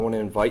I want to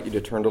invite you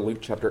to turn to Luke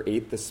chapter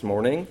 8 this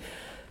morning.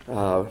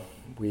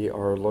 We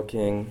are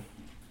looking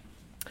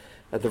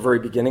at the very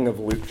beginning of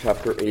Luke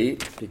chapter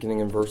 8,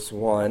 beginning in verse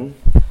 1.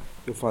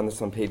 You'll find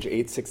this on page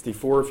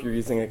 864 if you're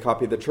using a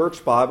copy of the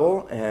Church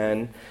Bible.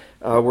 And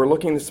we're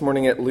looking this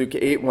morning at Luke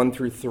 8, 1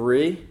 through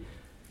 3.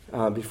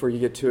 Before you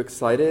get too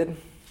excited,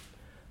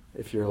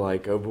 if you're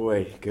like, oh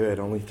boy, good,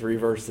 only 3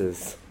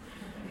 verses.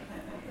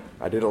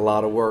 I did a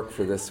lot of work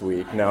for this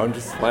week. No, I'm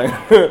just playing.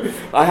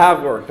 I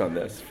have worked on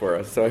this for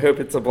us, so I hope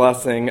it's a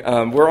blessing.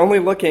 We're only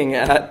looking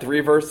at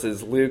 3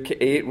 verses, Luke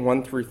 8,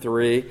 1 through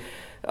 3.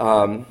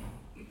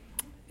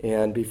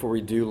 And before we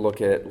do look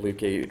at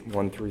Luke 8,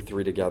 1 through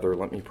 3 together,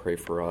 let me pray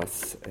for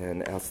us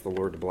and ask the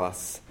Lord to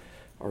bless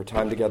our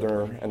time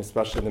together and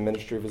especially the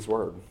ministry of His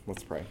Word.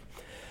 Let's pray.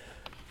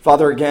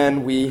 Father,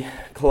 again, we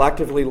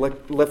collectively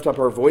lift up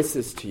our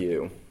voices to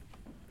You.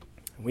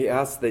 We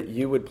ask that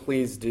You would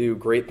please do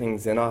great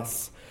things in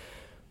us.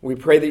 We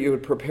pray that You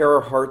would prepare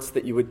our hearts,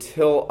 that You would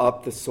till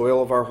up the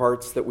soil of our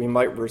hearts, that we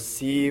might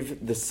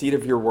receive the seed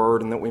of Your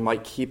word and that we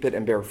might keep it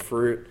and bear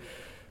fruit.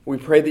 We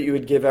pray that You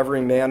would give every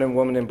man and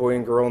woman and boy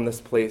and girl in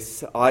this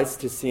place eyes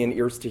to see and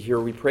ears to hear.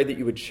 We pray that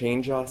You would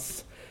change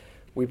us.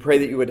 We pray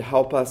that You would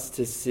help us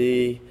to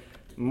see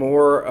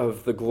more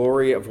of the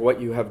glory of what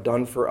You have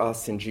done for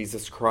us in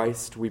Jesus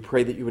Christ. We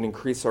pray that You would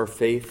increase our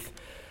faith.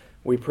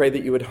 We pray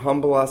that You would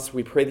humble us.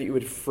 We pray that You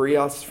would free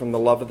us from the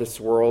love of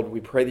this world. We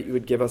pray that You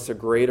would give us a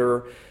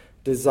greater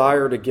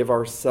desire to give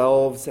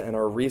ourselves and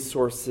our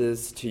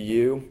resources to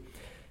You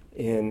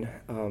in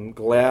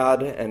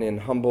glad and in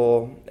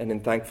humble and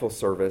in thankful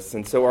service.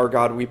 And so, our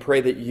God, we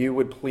pray that You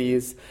would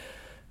please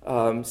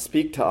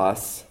speak to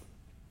us,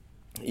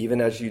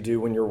 even as You do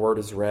when Your word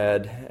is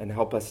read, and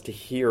help us to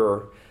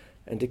hear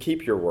and to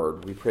keep Your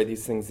word. We pray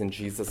these things in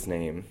Jesus'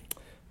 name.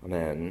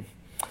 Amen.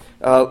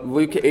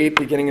 Luke 8,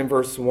 beginning in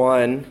verse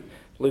 1,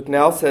 Luke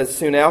now says,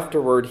 soon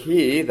afterward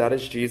He, that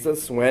is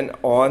Jesus, went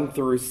on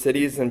through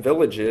cities and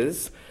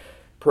villages,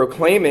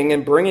 proclaiming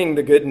and bringing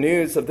the good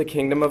news of the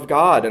kingdom of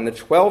God, and the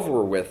 12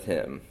 were with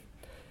Him,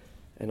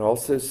 and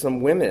also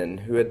some women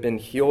who had been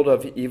healed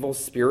of evil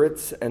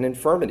spirits and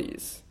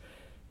infirmities.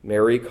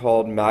 Mary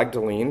called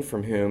Magdalene,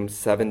 from whom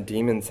 7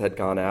 demons had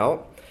gone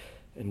out,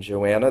 and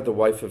Joanna, the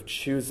wife of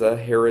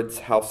Chuza, Herod's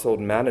household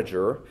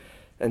manager,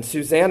 and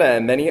Susanna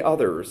and many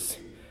others,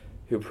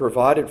 who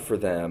provided for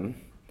them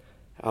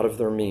out of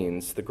their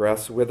means. The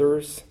grass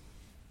withers,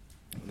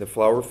 the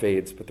flower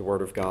fades, but the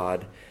word of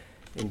God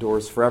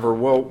endures forever.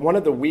 Well, one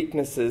of the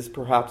weaknesses,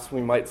 perhaps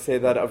we might say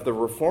that, of the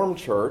Reformed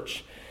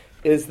Church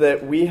is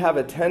that we have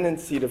a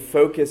tendency to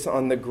focus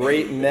on the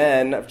great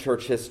men of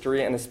church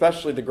history, and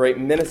especially the great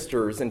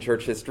ministers in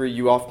church history.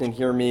 You often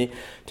hear me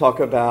talk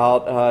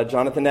about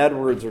Jonathan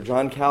Edwards or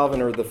John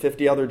Calvin or the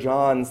 50 other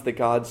Johns that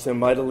God so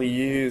mightily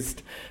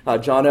used,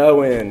 John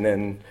Owen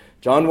and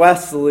John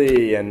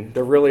Wesley, and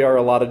there really are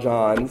a lot of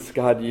Johns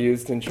God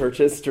used in church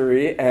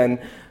history. And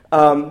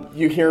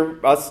you hear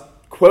us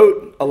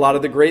quote a lot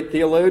of the great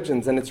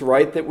theologians, and it's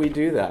right that we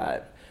do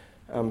that.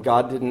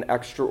 God did an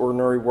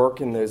extraordinary work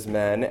in those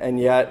men, and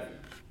yet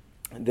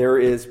there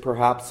is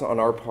perhaps on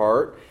our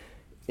part,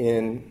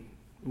 in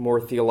more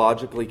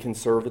theologically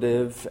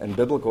conservative and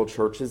biblical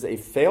churches, a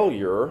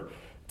failure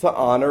to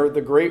honor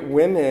the great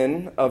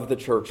women of the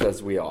church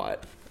as we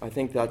ought. I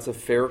think that's a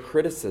fair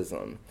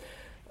criticism.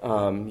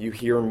 You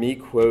hear me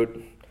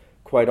quote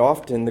quite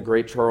often the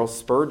great Charles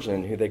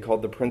Spurgeon, who they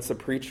called the Prince of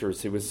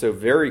Preachers, who was so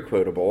very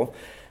quotable.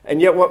 And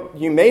yet what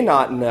you may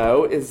not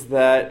know is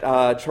that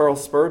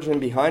Charles Spurgeon,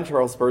 behind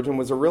Charles Spurgeon,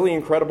 was a really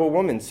incredible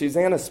woman,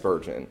 Susanna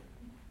Spurgeon.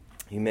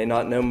 You may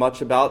not know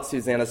much about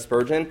Susanna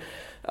Spurgeon.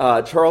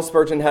 Charles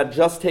Spurgeon had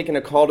just taken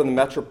a call to the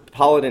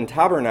Metropolitan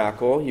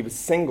Tabernacle. He was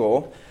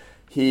single.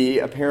 He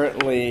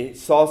apparently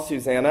saw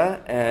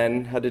Susanna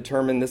and had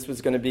determined this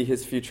was going to be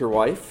his future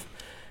wife,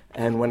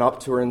 and went up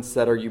to her and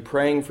said, are you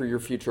praying for your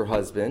future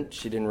husband?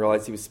 She didn't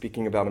realize he was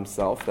speaking about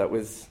himself. That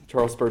was,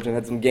 Charles Spurgeon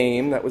had some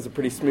game. That was a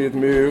pretty smooth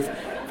move,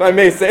 if I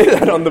may say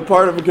that, on the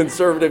part of a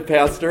conservative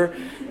pastor.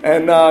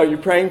 And you're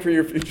praying for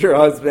your future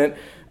husband.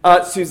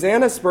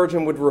 Susanna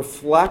Spurgeon would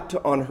reflect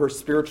on her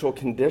spiritual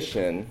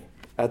condition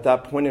at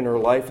that point in her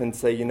life and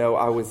say,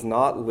 I was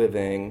not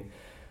living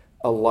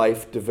a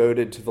life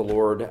devoted to the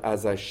Lord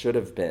as I should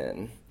have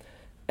been.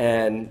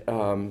 And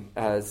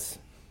as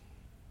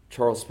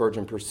Charles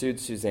Spurgeon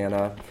pursued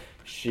Susanna,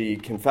 she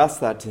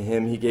confessed that to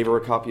him. He gave her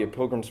a copy of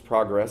Pilgrim's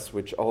Progress,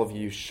 which all of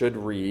you should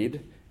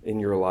read in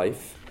your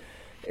life.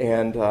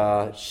 And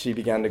she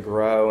began to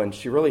grow, and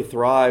she really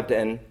thrived.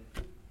 And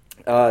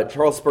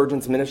Charles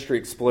Spurgeon's ministry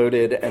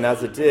exploded, and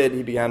as it did,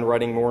 he began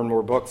writing more and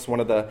more books. One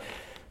of the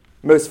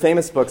most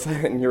famous books,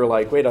 and you're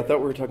like, wait, I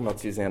thought we were talking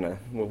about Susanna.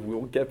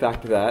 We'll get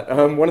back to that.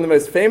 One of the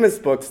most famous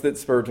books that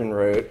Spurgeon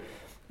wrote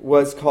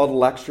was called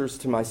Lectures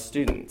to My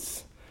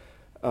Students.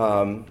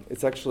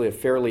 It's actually a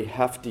fairly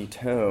hefty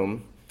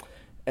tome,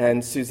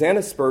 and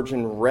Susanna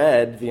Spurgeon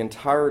read the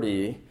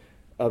entirety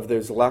of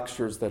those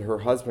lectures that her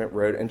husband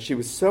wrote, and she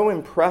was so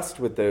impressed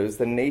with those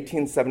that in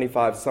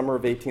 1875, summer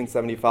of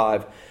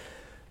 1875,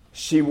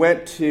 she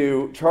went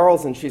to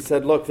Charles and she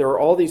said, look, there are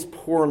all these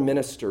poor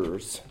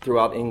ministers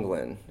throughout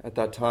England. At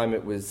that time,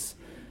 it was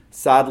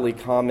sadly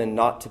common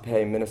not to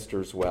pay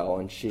ministers well,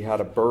 and she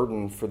had a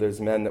burden for those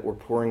men that were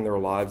pouring their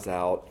lives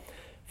out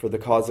for the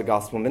cause of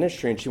gospel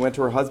ministry. And she went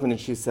to her husband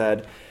and she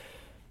said,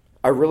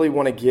 I really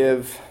want to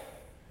give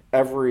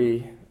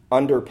every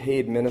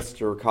underpaid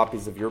minister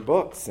copies of your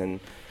books. And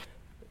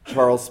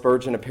Charles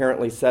Spurgeon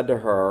apparently said to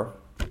her,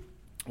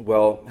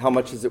 well, how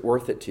much is it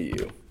worth it to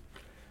you?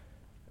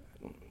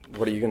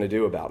 What are you going to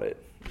do about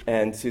it?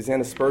 And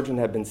Susanna Spurgeon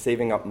had been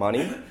saving up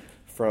money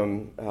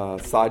from a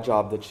side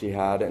job that she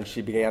had, and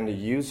she began to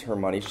use her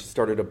money. She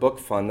started a book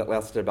fund that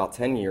lasted about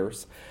 10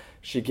 years.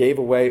 She gave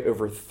away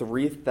over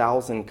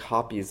 3,000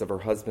 copies of her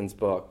husband's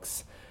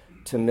books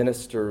to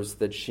ministers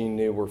that she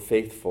knew were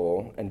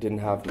faithful and didn't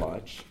have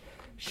much.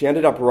 She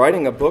ended up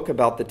writing a book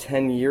about the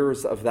 10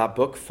 years of that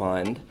book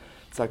fund.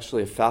 It's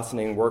actually a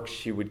fascinating work.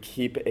 She would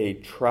keep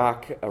a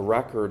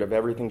record of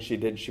everything she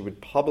did. She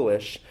would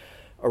publish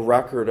a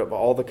record of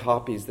all the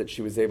copies that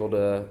she was able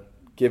to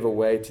give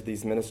away to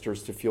these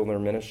ministers to fuel their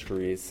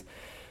ministries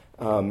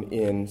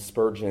in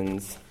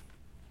Spurgeon's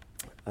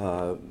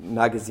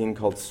magazine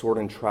called Sword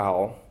and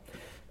Trowel.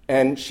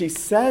 And she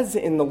says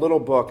in the little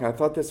book, and I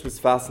thought this was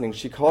fascinating,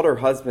 she called her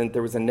husband,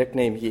 there was a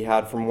nickname he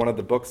had from one of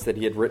the books that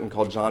he had written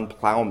called John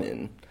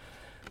Plowman.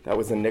 That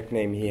was a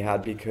nickname he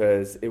had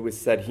because it was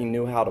said he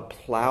knew how to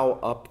plow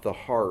up the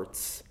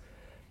hearts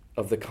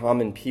of the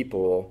common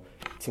people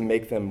to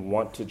make them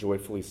want to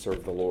joyfully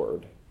serve the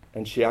Lord.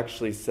 And she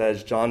actually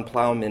says, John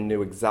Plowman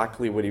knew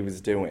exactly what he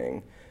was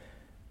doing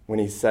when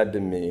he said to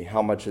me,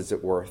 how much is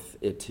it worth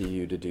it to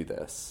you to do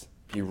this?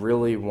 If you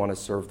really want to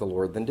serve the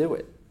Lord, then do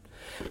it.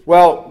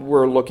 Well,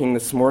 we're looking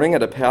this morning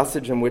at a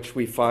passage in which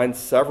we find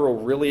several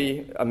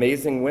really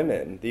amazing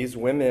women. These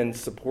women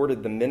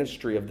supported the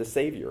ministry of the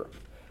Savior.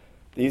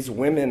 These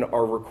women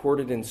are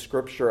recorded in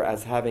Scripture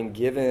as having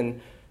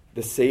given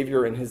the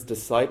Savior and his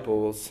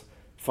disciples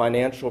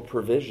financial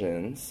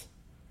provisions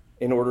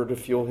in order to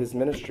fuel his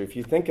ministry. If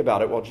you think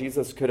about it, while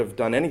Jesus could have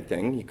done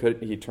anything,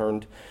 he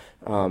turned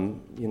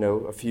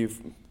a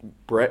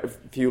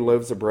few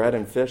loaves of bread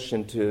and fish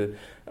into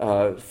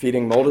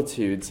feeding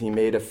multitudes. He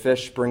made a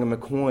fish bring him a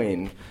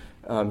coin.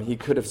 He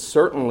could have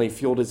certainly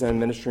fueled his own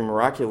ministry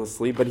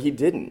miraculously, but he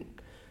didn't.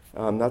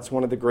 That's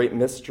one of the great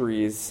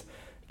mysteries.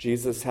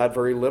 Jesus had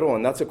very little,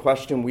 and that's a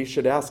question we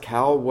should ask.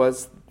 How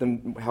was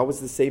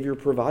the Savior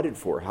provided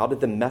for? How did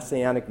the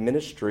Messianic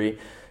ministry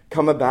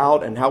come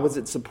about, and how was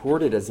it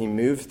supported as he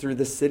moved through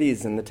the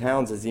cities and the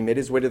towns, as he made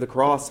his way to the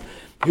cross?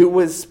 Who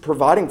was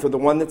providing for the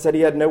one that said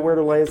he had nowhere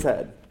to lay his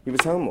head? He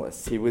was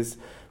homeless. He was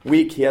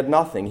weak. He had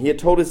nothing. He had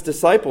told his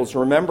disciples,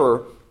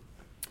 remember,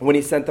 when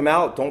he sent them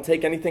out, don't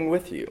take anything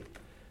with you.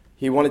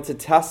 He wanted to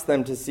test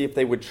them to see if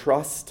they would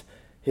trust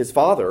his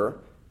Father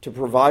to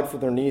provide for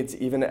their needs,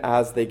 even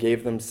as they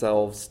gave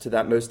themselves to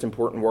that most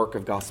important work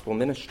of gospel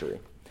ministry.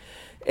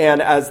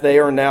 And as they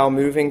are now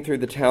moving through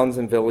the towns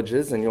and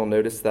villages, and you'll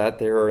notice that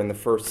they are in the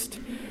first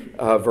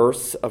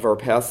verse of our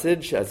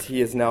passage, as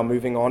he is now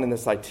moving on in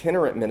this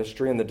itinerant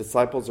ministry and the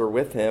disciples are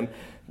with him,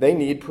 they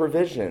need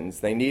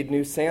provisions, they need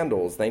new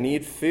sandals, they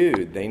need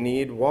food, they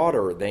need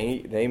water,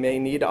 they may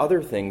need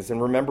other things.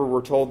 And remember,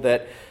 we're told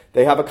that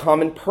they have a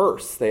common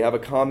purse, they have a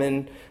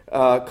common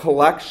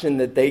collection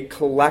that they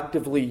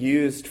collectively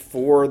used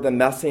for the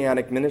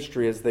Messianic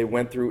ministry as they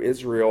went through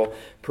Israel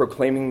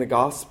proclaiming the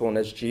gospel, and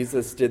as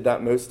Jesus did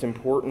that most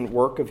important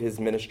work of his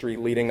ministry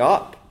leading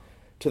up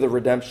to the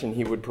redemption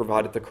he would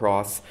provide at the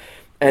cross.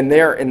 And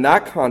there, in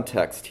that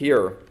context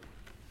here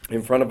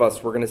in front of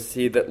us, we're going to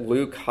see that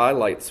Luke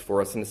highlights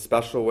for us in a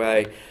special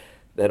way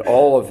that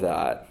all of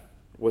that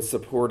was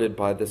supported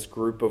by this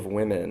group of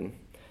women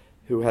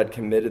who had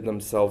committed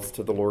themselves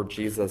to the Lord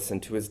Jesus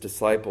and to his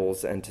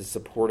disciples and to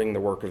supporting the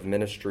work of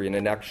ministry in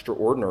an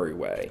extraordinary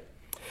way.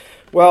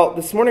 Well,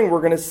 this morning we're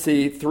going to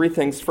see three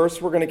things.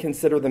 First, we're going to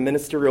consider the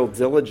ministerial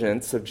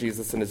diligence of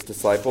Jesus and his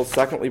disciples.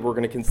 Secondly, we're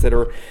going to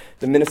consider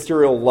the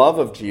ministerial love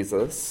of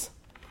Jesus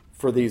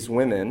for these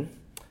women.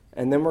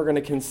 And then we're going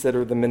to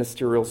consider the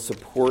ministerial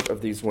support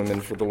of these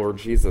women for the Lord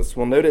Jesus.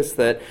 We'll notice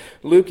that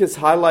Luke is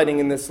highlighting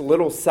in this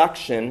little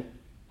section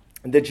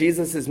that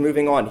Jesus is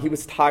moving on. He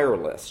was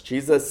tireless.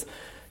 Jesus,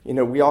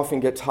 we often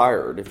get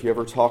tired. If you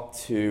ever talk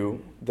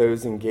to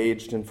those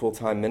engaged in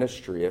full-time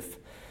ministry,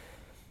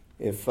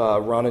 if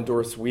Ron and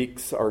Doris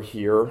Weeks are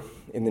here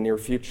in the near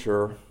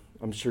future,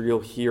 I'm sure you'll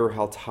hear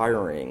how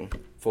tiring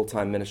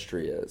full-time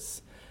ministry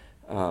is.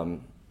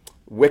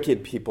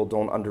 Wicked people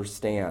don't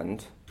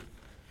understand.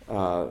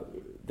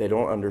 They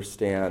don't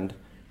understand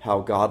how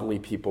godly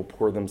people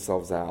pour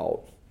themselves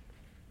out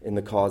in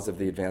the cause of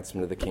the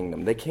advancement of the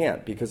kingdom. They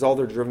can't, because all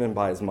they're driven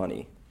by is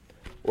money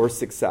or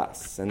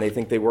success, and they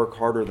think they work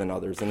harder than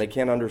others, and they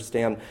can't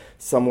understand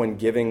someone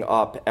giving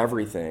up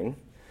everything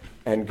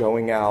and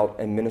going out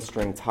and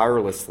ministering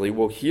tirelessly.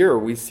 Well, here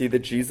we see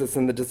that Jesus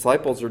and the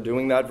disciples are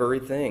doing that very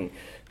thing.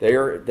 They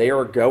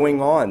are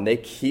going on. They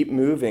keep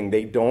moving.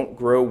 They don't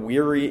grow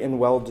weary in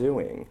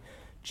well-doing.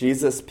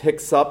 Jesus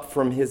picks up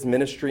from his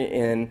ministry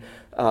in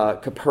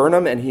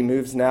Capernaum, and he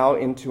moves now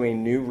into a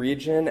new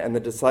region, and the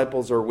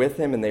disciples are with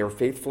him, and they are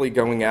faithfully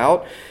going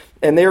out,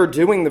 and they are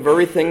doing the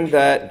very thing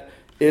that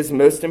is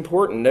most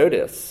important.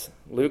 Notice,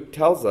 Luke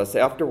tells us,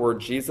 afterward,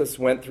 Jesus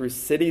went through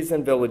cities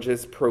and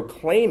villages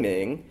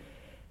proclaiming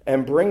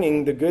and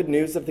bringing the good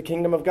news of the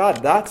kingdom of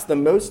God. That's the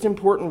most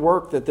important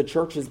work that the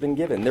church has been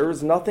given. There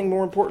is nothing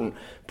more important.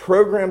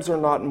 Programs are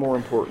not more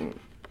important.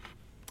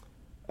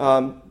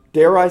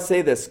 Dare I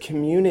say this,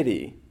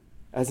 community,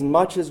 as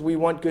much as we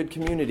want good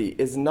community,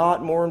 is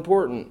not more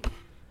important.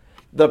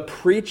 The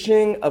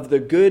preaching of the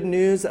good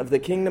news of the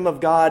kingdom of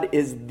God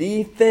is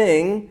the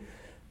thing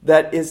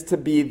that is to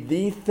be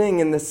the thing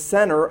in the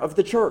center of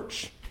the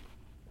church.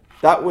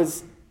 That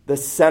was the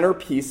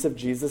centerpiece of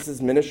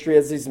Jesus' ministry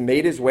as he's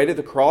made his way to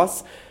the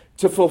cross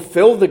to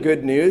fulfill the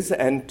good news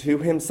and to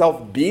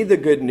himself be the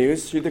good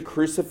news through the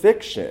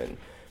crucifixion.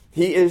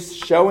 He is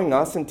showing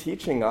us and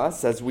teaching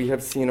us, as we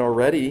have seen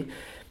already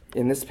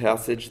in this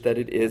passage, that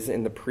it is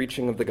in the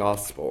preaching of the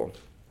gospel,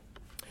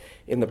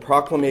 in the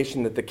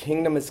proclamation that the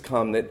kingdom has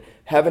come, that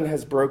heaven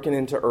has broken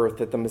into earth,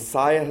 that the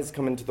Messiah has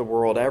come into the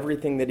world,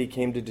 everything that he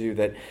came to do,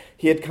 that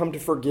he had come to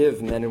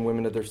forgive men and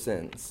women of their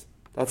sins.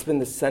 That's been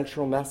the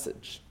central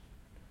message.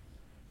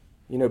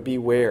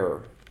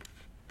 Beware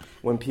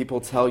when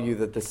people tell you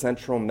that the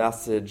central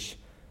message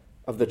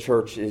of the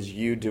church is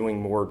you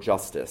doing more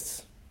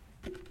justice.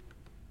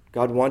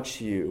 God wants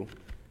you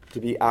to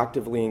be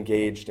actively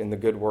engaged in the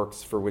good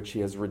works for which he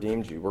has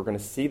redeemed you. We're going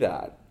to see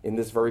that in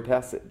this very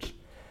passage.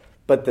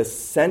 But the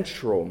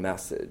central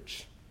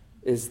message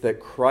is that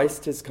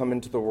Christ has come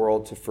into the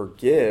world to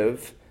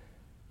forgive,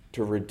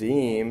 to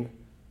redeem,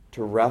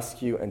 to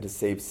rescue, and to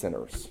save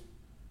sinners.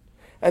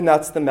 And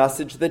that's the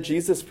message that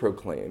Jesus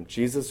proclaimed.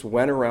 Jesus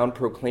went around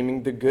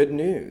proclaiming the good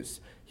news.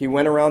 He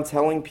went around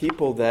telling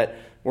people that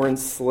were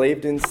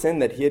enslaved in sin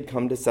that he had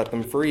come to set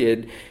them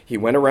free. He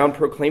went around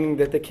proclaiming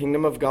that the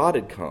kingdom of God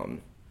had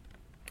come.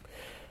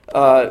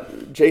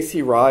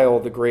 J.C. Ryle,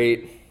 the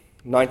great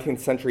 19th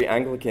century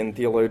Anglican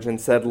theologian,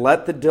 said,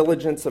 "Let the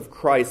diligence of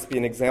Christ be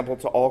an example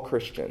to all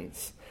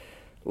Christians.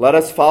 Let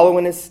us follow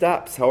in his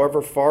steps, however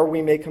far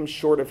we may come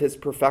short of his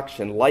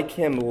perfection. Like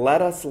him,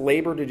 let us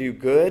labor to do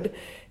good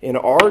in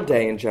our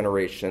day and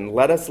generation.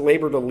 Let us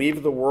labor to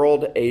leave the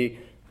world a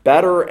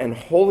better and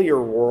holier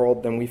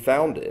world than we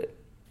found it.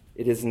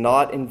 It is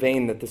not in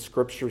vain that the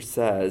scripture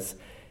says,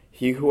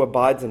 'He who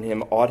abides in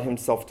him ought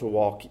himself to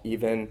walk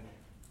even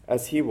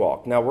as he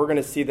walked.'" Now, we're going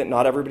to see that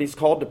not everybody's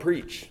called to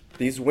preach.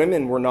 These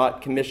women were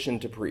not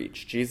commissioned to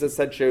preach. Jesus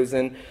had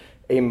chosen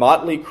a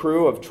motley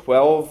crew of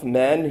 12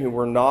 men who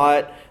were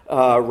not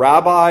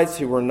rabbis,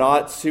 who were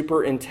not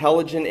super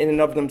intelligent in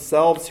and of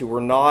themselves, who were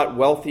not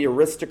wealthy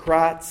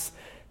aristocrats.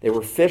 They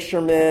were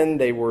fishermen,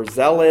 they were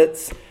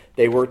zealots,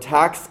 they were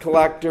tax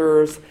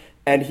collectors,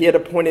 and he had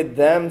appointed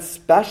them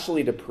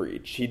specially to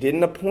preach. He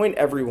didn't appoint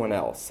everyone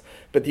else.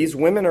 But these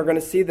women are going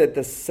to see that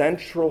the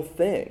central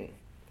thing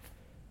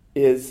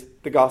is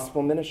the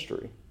gospel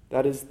ministry.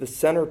 That is the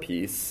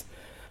centerpiece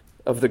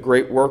of the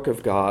great work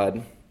of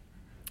God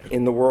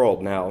in the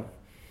world. Now,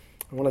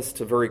 I want us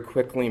to very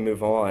quickly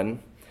move on.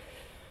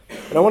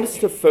 And I want us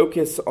to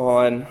focus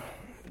on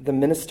the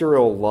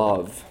ministerial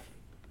love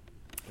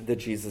that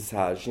Jesus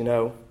has.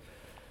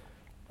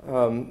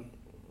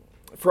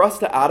 For us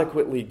to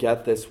adequately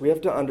get this, we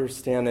have to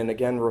understand and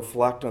again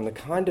reflect on the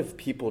kind of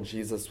people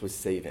Jesus was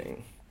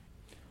saving.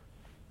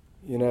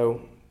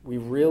 We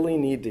really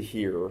need to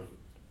hear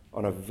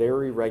on a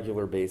very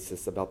regular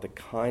basis about the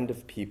kind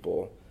of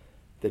people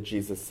that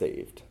Jesus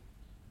saved.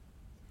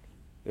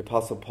 The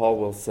Apostle Paul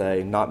will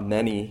say, not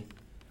many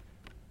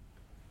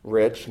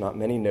rich, not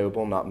many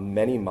noble, not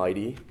many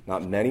mighty,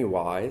 not many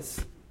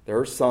wise. There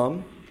are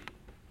some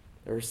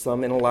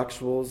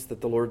intellectuals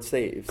that the Lord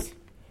saves,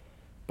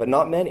 but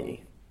not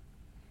many.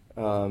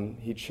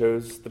 He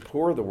chose the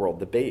poor of the world,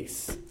 the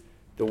base,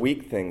 the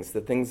weak things,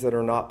 the things that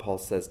are not, Paul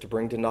says, to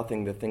bring to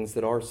nothing the things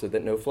that are, so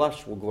that no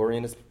flesh will glory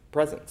in his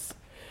presence.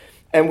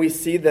 And we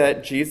see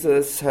that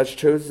Jesus has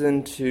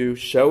chosen to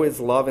show his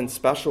love in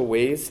special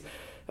ways,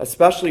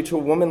 especially to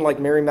a woman like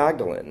Mary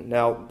Magdalene.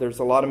 Now, there's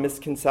a lot of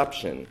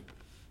misconception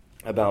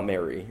about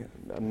Mary.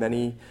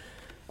 Many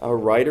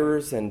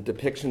writers and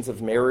depictions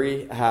of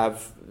Mary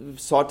have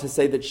sought to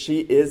say that she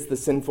is the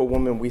sinful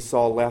woman we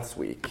saw last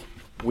week,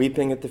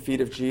 weeping at the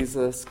feet of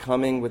Jesus,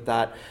 coming with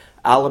that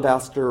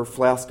alabaster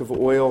flask of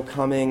oil,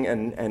 coming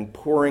and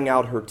pouring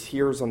out her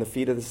tears on the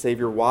feet of the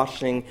Savior,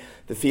 washing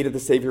the feet of the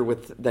Savior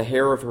with the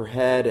hair of her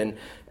head,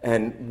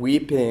 and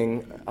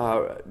weeping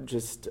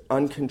just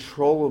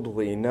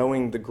uncontrollably,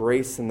 knowing the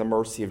grace and the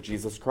mercy of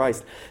Jesus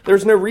Christ.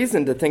 There's no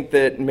reason to think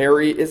that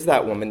Mary is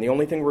that woman. The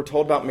only thing we're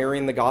told about Mary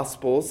in the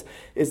Gospels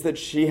is that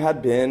she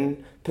had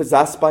been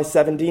possessed by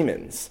 7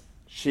 demons.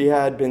 She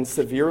had been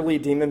severely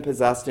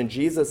demon-possessed, and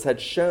Jesus had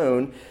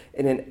shown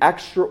in an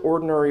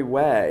extraordinary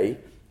way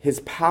his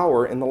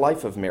power in the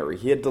life of Mary.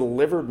 He had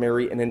delivered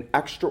Mary in an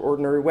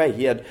extraordinary way.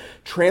 He had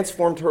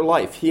transformed her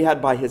life. He had,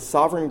 by his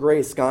sovereign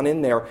grace, gone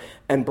in there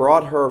and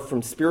brought her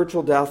from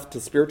spiritual death to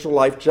spiritual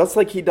life, just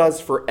like he does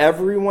for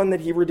everyone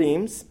that he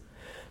redeems.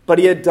 but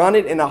he had done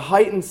it in a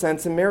heightened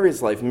sense in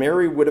Mary's life.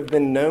 Mary would have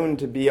been known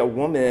to be a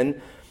woman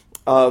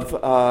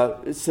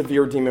of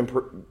severe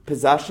demon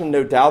possession.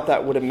 No doubt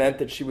that would have meant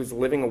that she was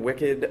living a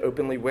wicked,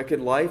 openly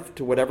wicked life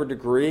to whatever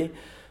degree.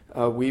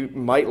 We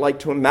might like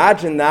to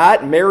imagine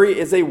that. Mary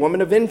is a woman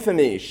of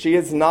infamy. She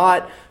is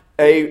not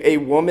a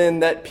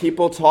woman that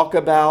people talk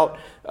about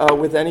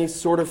with any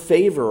sort of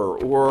favor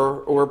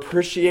or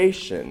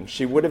appreciation.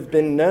 She would have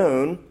been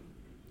known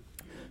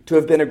to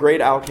have been a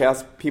great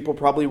outcast. People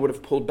probably would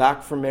have pulled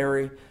back from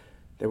Mary.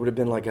 They would have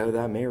been like, oh,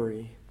 that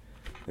Mary.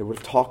 They would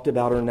have talked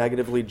about her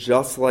negatively,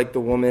 just like the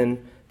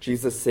woman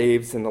Jesus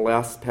saves in the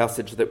last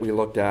passage that we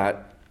looked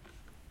at.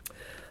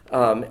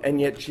 And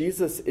yet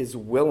Jesus is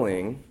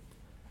willing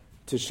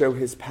to show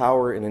his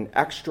power in an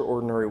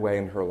extraordinary way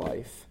in her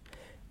life.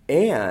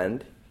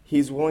 And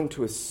he's willing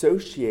to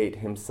associate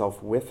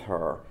himself with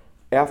her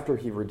after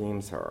he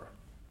redeems her.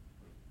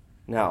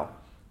 Now,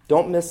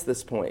 don't miss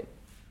this point.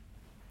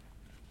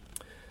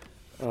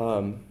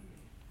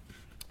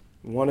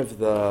 One of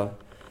the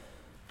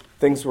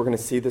things we're going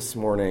to see this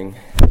morning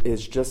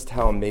is just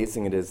how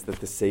amazing it is that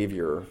the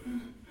Savior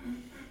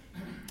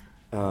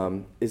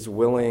is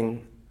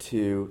willing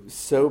to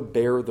so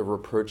bear the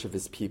reproach of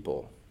his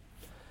people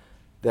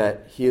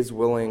that he is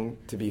willing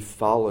to be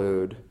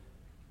followed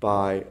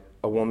by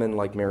a woman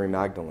like Mary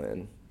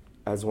Magdalene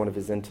as one of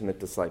his intimate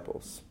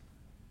disciples.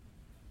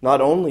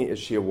 Not only is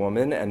she a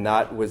woman, and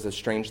that was a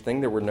strange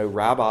thing, there were no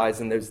rabbis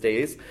in those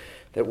days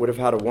that would have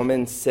had a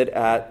woman sit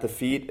at the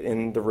feet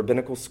in the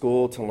rabbinical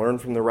school to learn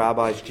from the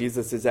rabbis.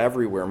 Jesus is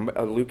everywhere.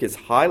 Luke is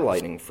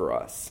highlighting for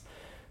us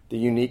the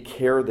unique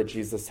care that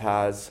Jesus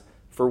has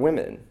for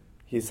women.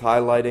 He's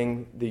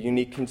highlighting the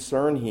unique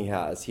concern he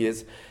has. He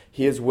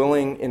is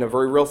willing, in a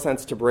very real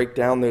sense, to break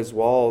down those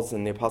walls.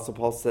 And the Apostle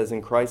Paul says,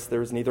 in Christ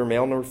there is neither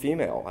male nor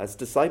female. As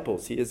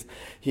disciples, he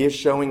is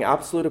showing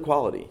absolute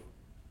equality.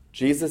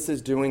 Jesus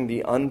is doing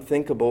the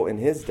unthinkable in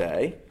his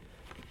day.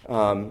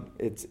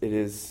 It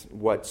is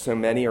what so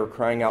many are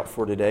crying out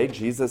for today.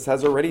 Jesus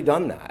has already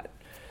done that.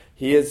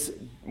 He is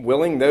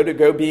willing, though, to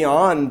go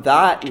beyond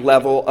that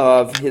level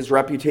of his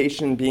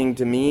reputation being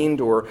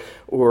demeaned or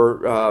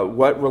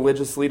what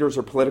religious leaders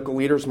or political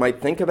leaders might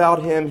think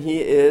about him.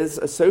 He is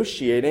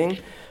associating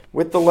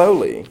with the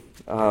lowly.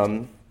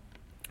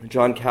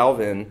 John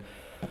Calvin,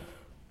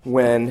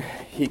 when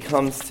he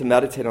comes to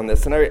meditate on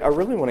this, and I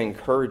really want to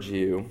encourage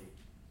you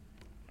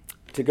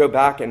to go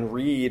back and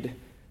read,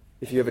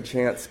 if you have a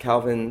chance,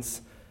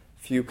 Calvin's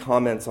few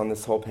comments on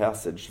this whole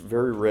passage.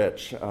 Very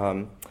rich.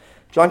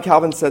 John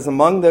Calvin says,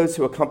 among those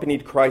who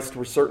accompanied Christ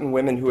were certain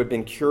women who had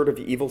been cured of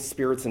evil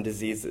spirits and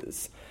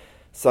diseases,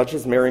 such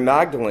as Mary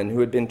Magdalene, who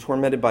had been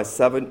tormented by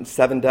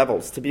seven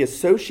devils. To be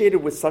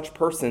associated with such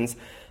persons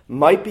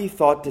might be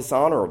thought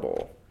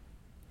dishonorable.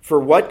 For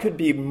what could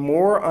be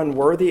more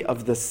unworthy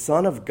of the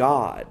Son of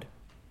God?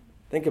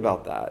 Think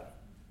about that.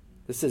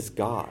 This is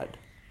God.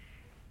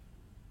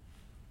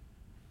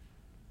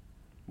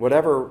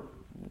 Whatever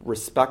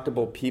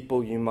respectable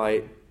people you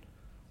might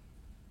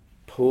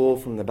pull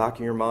from the back of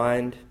your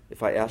mind,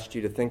 if I asked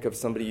you to think of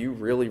somebody you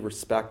really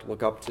respect,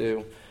 look up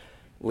to,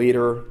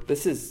 leader,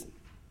 this is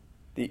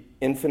the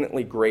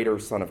infinitely greater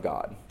Son of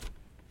God.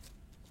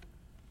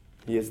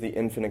 He is the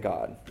infinite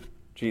God,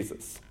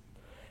 Jesus.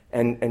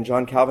 And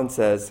John Calvin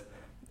says,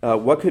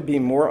 what could be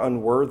more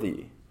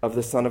unworthy of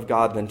the Son of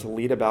God than to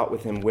lead about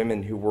with him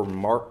women who were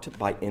marked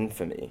by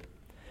infamy?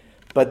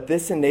 But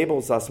this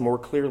enables us more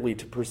clearly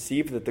to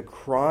perceive that the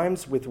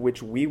crimes with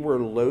which we were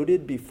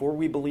loaded before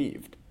we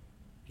believed,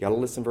 you got to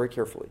listen very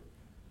carefully.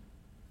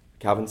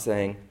 Calvin's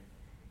saying,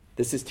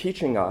 this is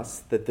teaching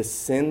us that the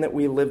sin that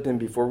we lived in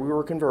before we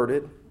were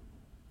converted,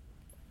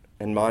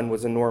 and mine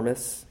was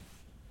enormous,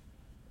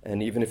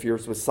 and even if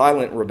yours was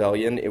silent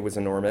rebellion, it was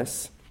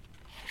enormous.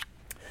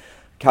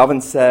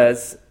 Calvin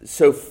says,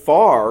 so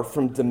far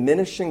from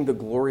diminishing the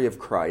glory of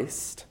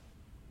Christ,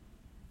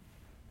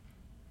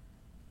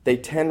 they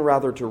tend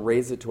rather to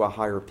raise it to a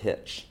higher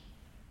pitch.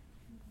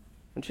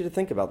 I want you to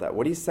think about that.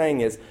 What he's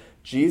saying is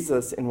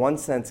Jesus, in one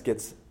sense,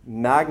 gets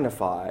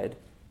magnified,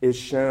 is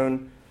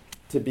shown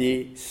to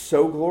be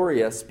so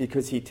glorious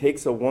because he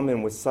takes a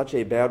woman with such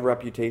a bad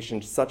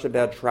reputation, such a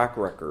bad track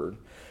record,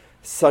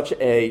 such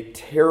a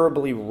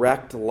terribly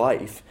wrecked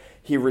life.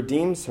 He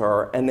redeems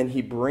her, and then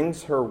he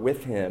brings her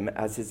with him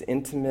as his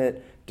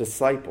intimate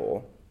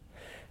disciple.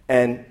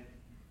 And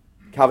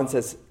Calvin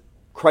says,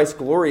 Christ's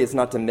glory is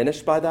not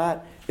diminished by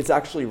that. It's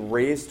actually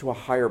raised to a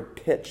higher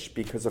pitch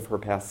because of her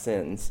past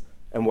sins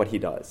and what he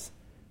does.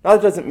 Now,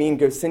 that doesn't mean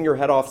go sin your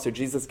head off so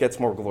Jesus gets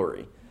more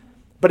glory.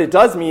 But it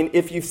does mean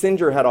if you've sinned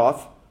your head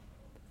off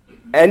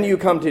and you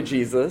come to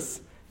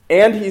Jesus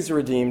and he's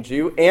redeemed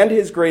you and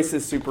his grace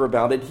is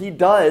superabounded, he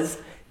does,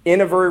 in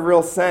a very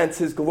real sense,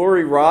 his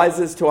glory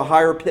rises to a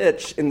higher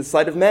pitch in the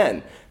sight of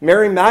men.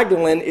 Mary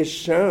Magdalene is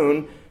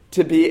shown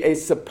to be a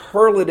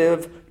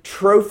superlative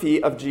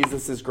trophy of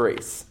Jesus'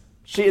 grace.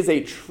 She is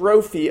a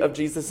trophy of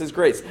Jesus'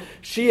 grace.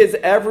 She is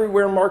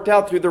everywhere marked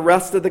out through the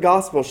rest of the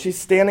gospel. She's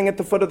standing at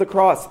the foot of the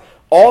cross.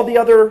 All the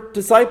other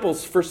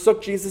disciples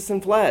forsook Jesus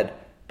and fled.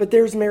 But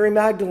there's Mary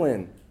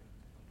Magdalene.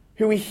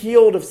 who he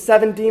healed of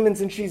 7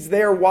 demons, and she's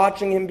there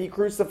watching him be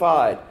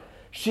crucified.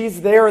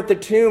 She's there at the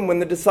tomb when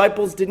the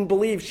disciples didn't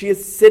believe. She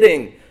is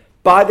sitting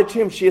by the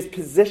tomb. She has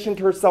positioned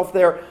herself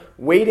there,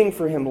 waiting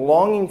for him,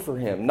 longing for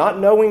him, not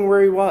knowing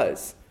where he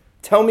was.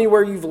 Tell me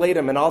where you've laid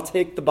him, and I'll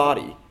take the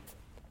body.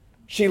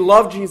 She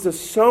loved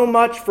Jesus so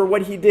much for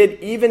what he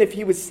did, even if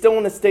he was still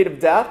in a state of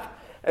death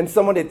and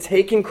someone had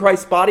taken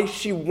Christ's body.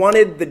 She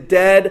wanted the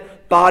dead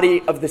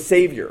body of the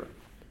Savior.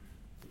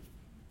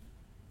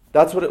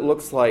 That's what it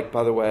looks like,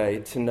 by the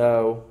way, to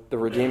know the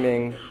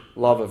redeeming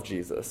love of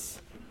Jesus.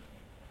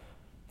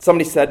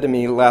 Somebody said to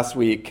me last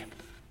week,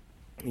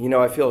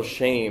 I feel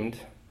ashamed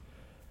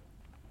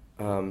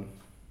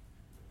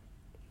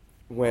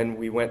when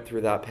we went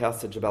through that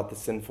passage about the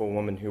sinful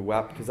woman who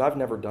wept, because I've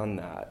never done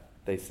that,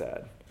 they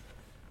said.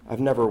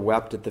 I've never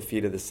wept at the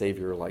feet of the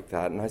Savior like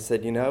that. And I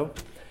said,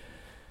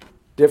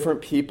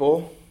 different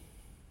people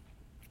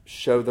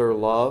show their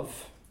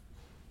love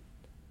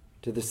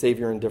to the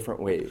Savior in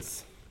different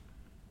ways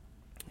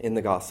in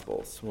the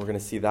Gospels. We're going to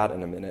see that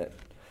in a minute.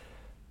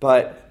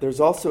 But there's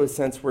also a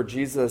sense where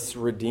Jesus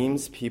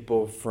redeems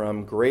people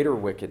from greater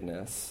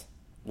wickedness,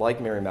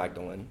 like Mary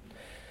Magdalene,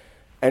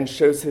 and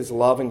shows his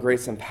love and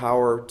grace and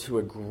power to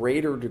a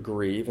greater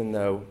degree, even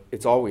though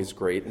it's always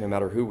great, no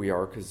matter who we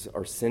are, because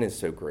our sin is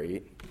so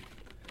great,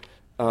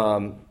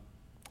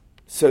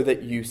 so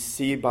that you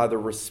see by the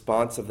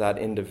response of that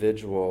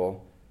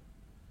individual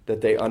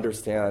that they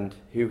understand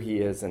who he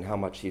is and how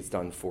much he's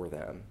done for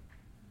them.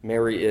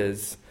 Mary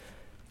is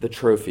the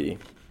trophy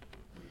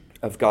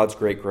of God's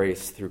great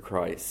grace through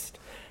Christ.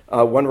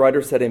 One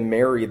writer said, in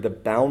Mary, the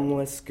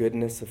boundless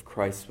goodness of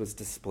Christ was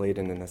displayed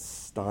in an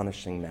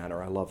astonishing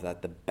manner. I love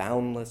that, the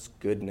boundless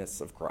goodness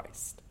of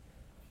Christ.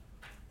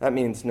 That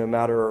means no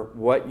matter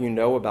what you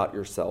know about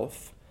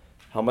yourself,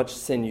 how much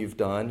sin you've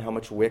done, how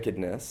much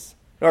wickedness.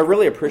 I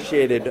really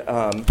appreciated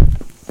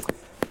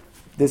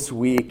this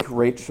week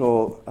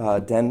Rachel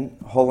Den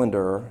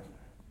Hollander,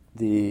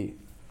 the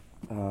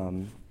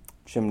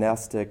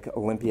gymnastic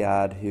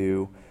Olympiad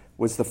who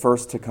was the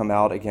first to come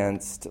out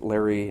against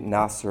Larry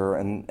Nassar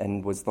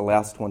and was the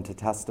last one to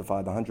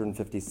testify, the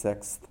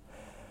 156th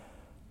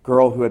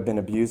girl who had been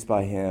abused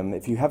by him.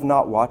 If you have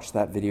not watched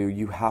that video,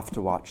 you have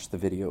to watch the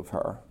video of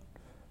her.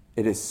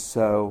 It is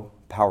so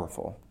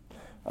powerful.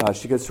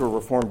 She goes to a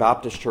Reformed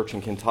Baptist church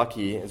in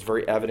Kentucky. It's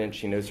very evident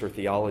she knows her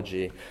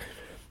theology.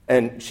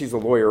 And she's a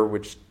lawyer,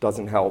 which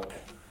doesn't help.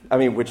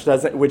 Which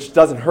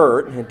doesn't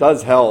hurt. It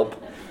does help.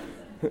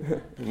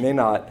 It may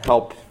not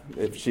help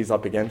if she's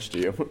up against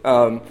you.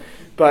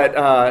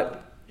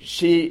 But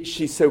she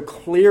so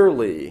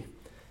clearly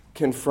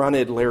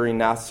confronted Larry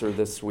Nassar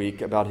this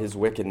week about his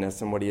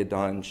wickedness and what he had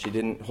done. She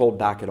didn't hold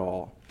back at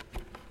all.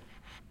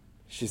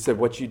 She said,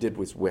 what you did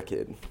was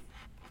wicked.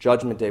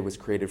 Judgment Day was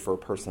created for a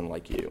person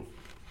like you.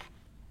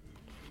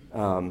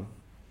 And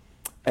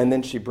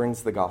then she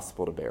brings the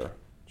gospel to bear.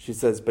 She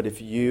says, but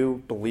if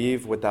you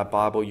believe with that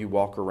Bible you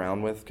walk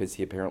around with, because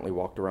he apparently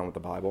walked around with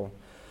the Bible,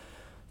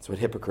 that's what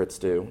hypocrites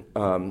do,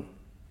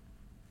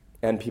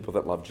 and people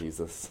that love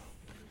Jesus.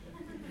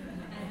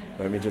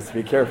 Let me just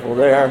be careful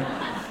there.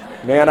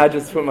 Man, I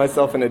just put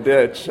myself in a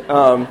ditch.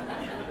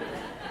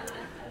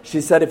 She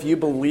said, if you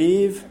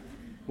believe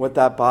what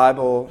that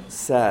Bible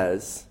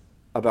says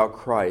about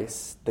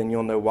Christ, then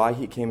you'll know why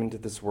he came into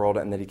this world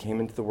and that he came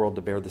into the world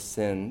to bear the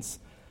sins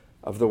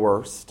of the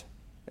worst.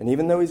 And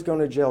even though he's going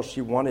to jail, she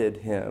wanted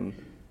him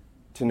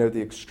to know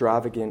the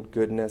extravagant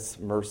goodness,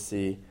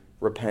 mercy,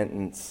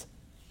 repentance,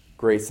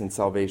 grace, and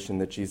salvation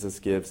that Jesus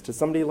gives to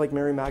somebody like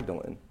Mary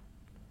Magdalene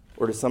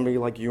or to somebody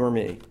like you or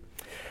me.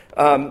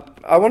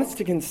 I want us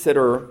to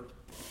consider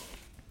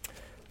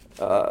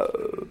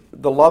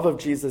the love of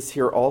Jesus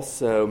here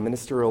also,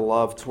 ministerial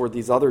love toward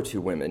these other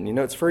 2 women.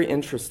 It's very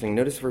interesting.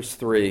 Notice verse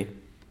 3.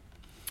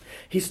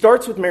 He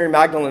starts with Mary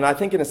Magdalene. I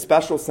think in a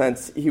special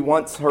sense, he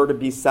wants her to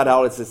be set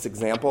out as this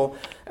example.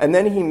 And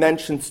then he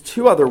mentions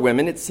 2 other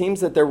women. It seems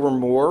that there were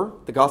more.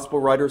 The gospel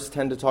writers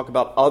tend to talk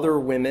about other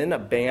women, a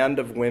band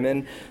of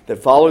women that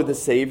followed the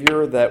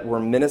Savior, that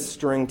were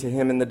ministering to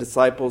him and the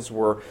disciples,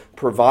 were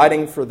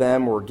providing for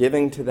them, were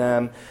giving to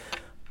them.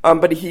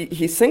 But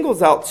he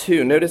singles out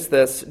 2. Notice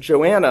this.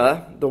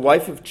 Joanna, the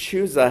wife of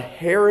Chuza,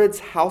 Herod's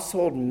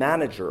household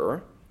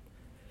manager,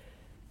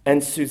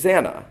 and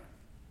Susanna,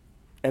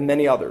 and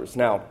many others.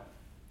 Now,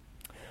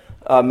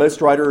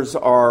 most writers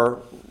are,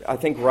 I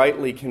think,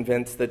 rightly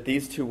convinced that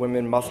these 2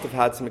 women must have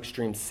had some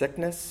extreme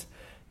sickness,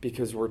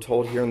 because we're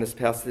told here in this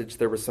passage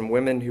there were some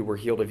women who were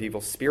healed of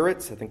evil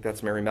spirits. I think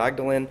that's Mary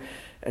Magdalene,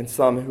 and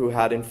some who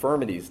had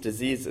infirmities,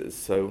 diseases.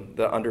 So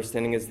the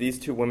understanding is these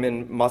 2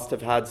 women must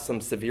have had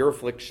some severe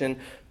affliction.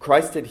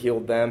 Christ had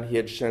healed them. He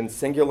had shown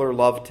singular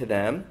love to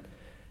them.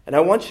 And I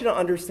want you to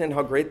understand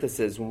how great this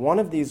is. One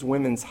of these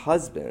women's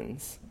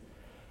husbands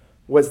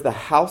was the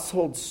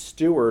household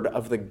steward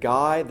of the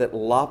guy that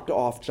lopped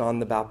off John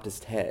the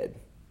Baptist's head.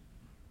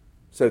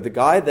 So the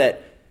guy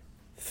that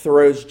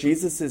throws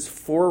Jesus'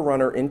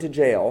 forerunner into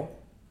jail,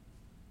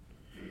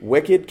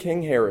 wicked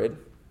King Herod,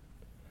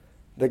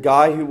 the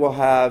guy who will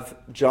have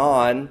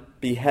John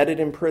beheaded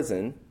in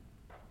prison,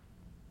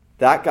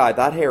 that guy,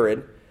 that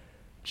Herod,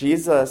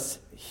 Jesus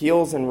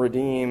heals and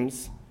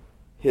redeems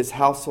his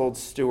household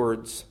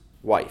steward's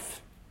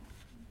wife.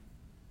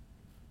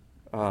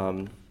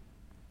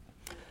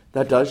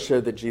 That does show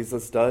that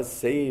Jesus does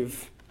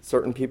save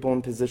certain people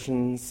in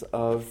positions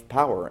of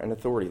power and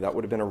authority. That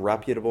would have been a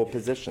reputable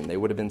position. They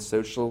would have been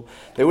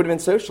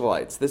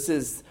socialites. This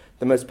is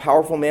the most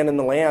powerful man in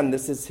the land.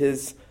 This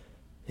is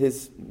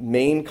his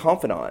main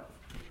confidant.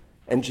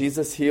 And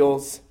Jesus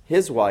heals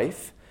his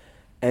wife,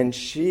 and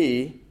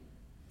she,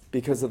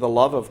 because of the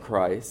love of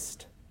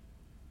Christ,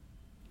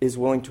 is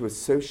willing to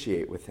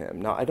associate with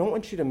him. Now, I don't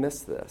want you to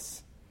miss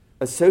this.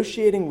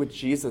 Associating with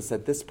Jesus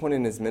at this point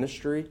in his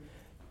ministry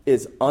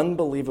is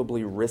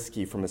unbelievably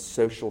risky from a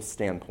social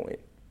standpoint.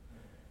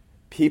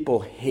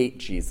 People hate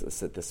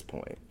Jesus at this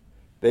point.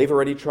 They've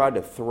already tried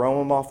to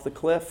throw him off the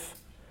cliff.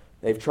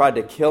 They've tried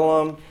to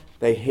kill him.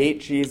 They hate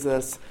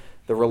Jesus.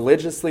 The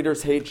religious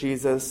leaders hate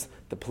Jesus.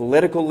 The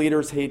political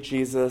leaders hate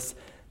Jesus.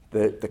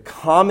 The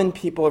common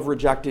people have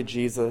rejected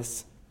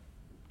Jesus.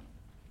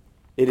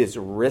 It is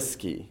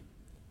risky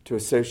to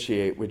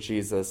associate with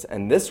Jesus.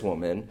 And this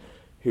woman,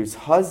 whose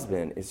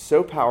husband is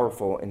so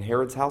powerful in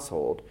Herod's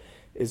household,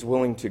 is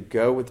willing to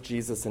go with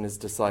Jesus and his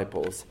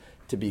disciples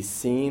to be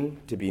seen,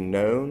 to be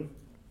known,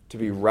 to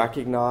be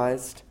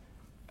recognized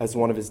as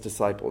one of his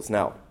disciples.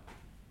 Now,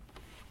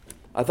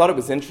 I thought it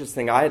was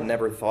interesting. I had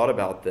never thought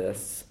about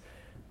this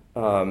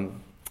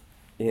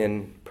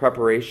in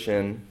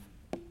preparation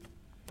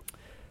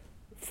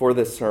for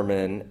this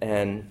sermon,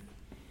 and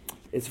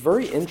it's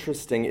very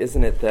interesting,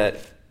 isn't it, that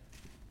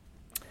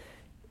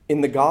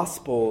in the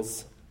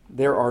Gospels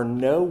there are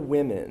no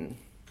women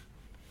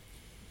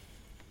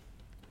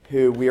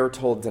who we are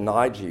told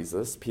deny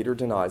Jesus. Peter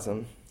denies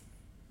him.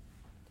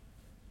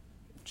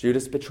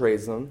 Judas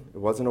betrays him. It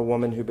wasn't a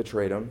woman who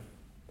betrayed him.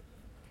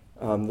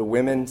 The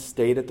women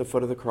stayed at the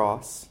foot of the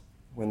cross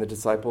when the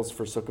disciples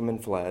forsook him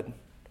and fled.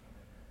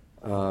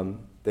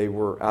 They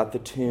were at the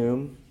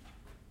tomb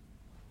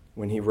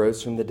when he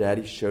rose from the dead.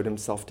 He showed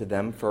himself to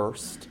them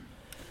first.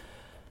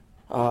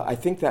 I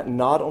think that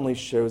not only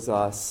shows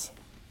us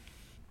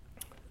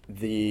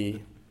the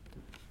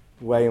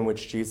way in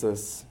which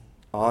Jesus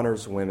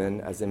honors women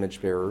as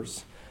image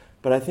bearers,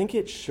 but I think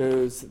it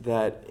shows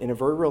that in a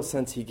very real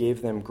sense he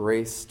gave them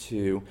grace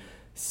to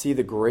see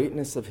the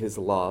greatness of his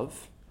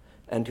love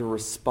and to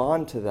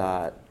respond to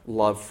that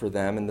love for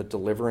them and the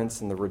deliverance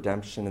and the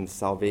redemption and the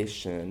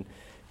salvation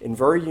in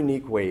very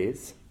unique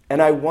ways.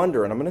 And I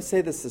wonder, and I'm going to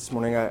say this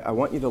morning, I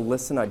want you to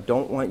listen, I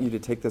don't want you to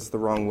take this the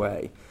wrong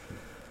way,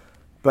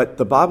 but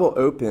the Bible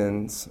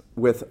opens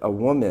with a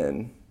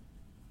woman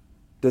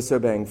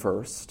disobeying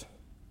first.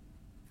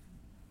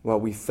 Well,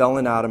 we fell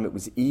in Adam. It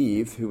was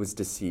Eve who was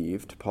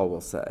deceived, Paul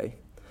will say.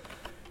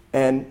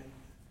 And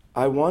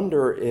I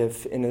wonder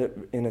if,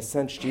 in a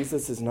sense,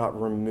 Jesus is not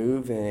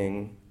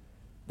removing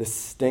the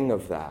sting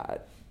of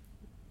that.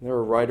 There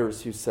are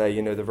writers who say,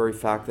 the very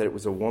fact that it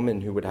was a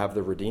woman who would have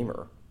the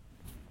Redeemer.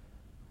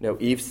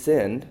 Eve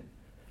sinned,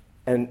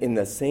 and in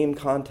the same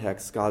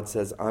context, God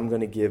says, I'm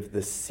going to give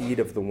the seed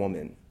of the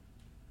woman.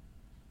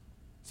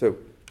 So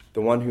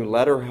the one who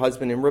led her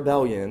husband in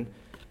rebellion,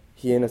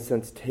 he, in a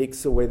sense,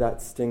 takes away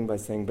that sting by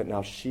saying, but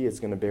now she is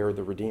going to bear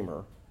the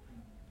Redeemer.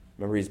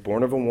 Remember, he's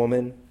born of a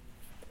woman,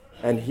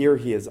 and here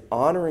he is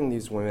honoring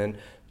these women,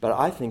 but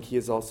I think he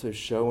is also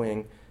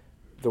showing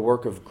the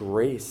work of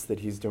grace that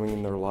he's doing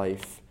in their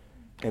life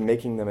and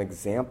making them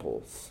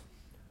examples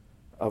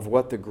of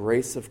what the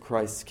grace of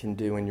Christ can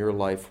do in your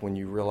life when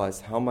you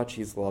realize how much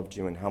he's loved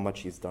you and how much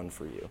he's done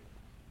for you.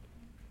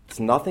 It's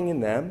nothing in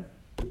them.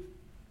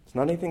 It's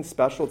not anything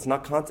special.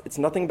 It's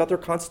nothing about their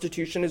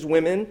constitution as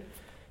women.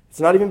 It's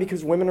not even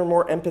because women are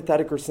more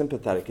empathetic or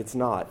sympathetic. It's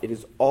not. It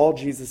is all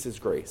Jesus'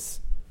 grace.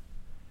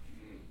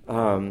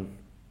 I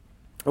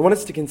want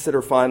us to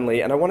consider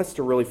finally, and I want us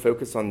to really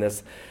focus on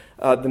this,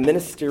 the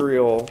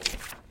ministerial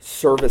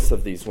service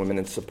of these women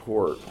and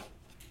support.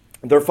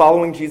 They're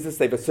following Jesus.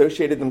 They've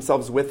associated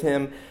themselves with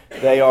him.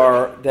 They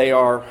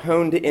are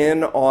honed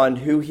in on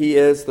who he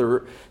is.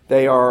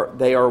 They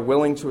are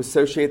willing to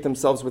associate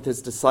themselves with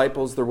his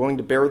disciples. They're willing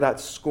to bear that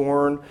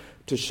scorn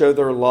to show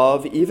their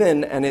love.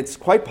 And it's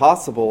quite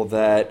possible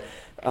that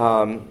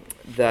Joanna's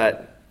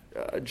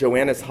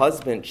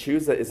husband,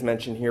 Chusa, is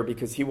mentioned here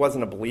because he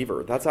wasn't a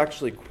believer. That's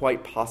actually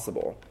quite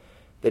possible,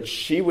 that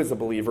she was a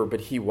believer, but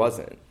he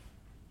wasn't.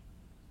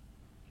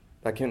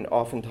 That can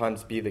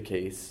oftentimes be the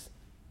case.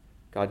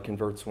 God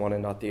converts one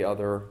and not the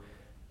other.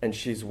 And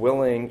she's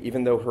willing,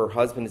 even though her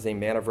husband is a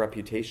man of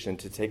reputation,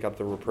 to take up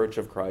the reproach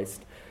of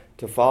Christ,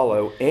 to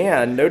follow.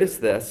 And notice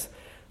this,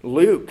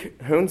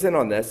 Luke hones in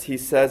on this. He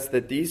says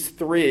that these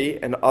three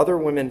and other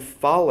women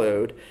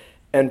followed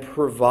and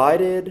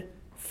provided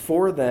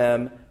for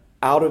them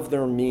out of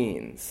their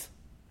means.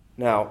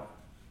 Now,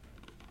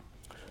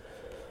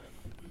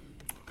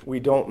 we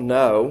don't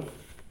know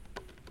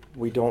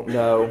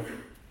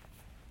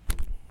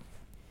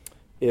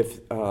if...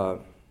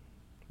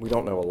 we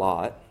don't know a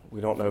lot.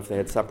 We don't know if they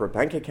had separate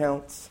bank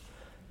accounts.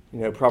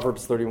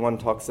 Proverbs 31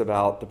 talks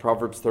about the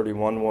Proverbs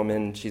 31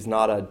 woman. She's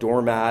not a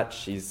doormat.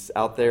 She's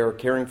out there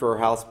caring for her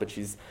house, but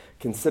she's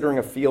considering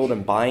a field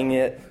and buying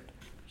it.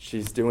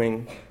 She's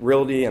doing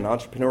realty and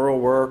entrepreneurial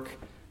work.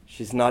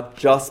 She's not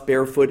just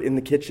barefoot in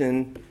the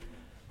kitchen.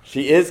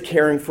 She is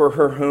caring for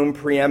her home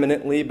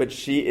preeminently, but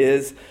she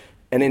is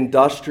an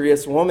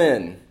industrious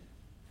woman.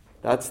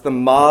 That's the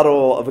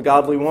model of a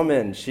godly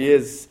woman. She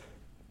is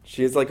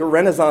like a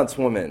Renaissance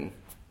woman.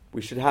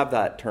 We should have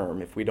that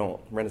term if we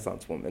don't,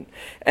 Renaissance woman.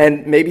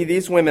 And maybe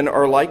these women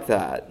are like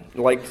that,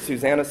 like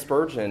Susanna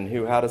Spurgeon,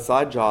 who had a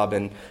side job,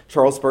 and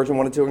Charles Spurgeon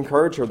wanted to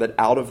encourage her that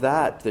out of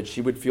that she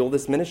would fuel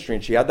this ministry,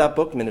 and she had that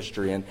book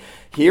ministry. And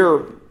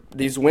here,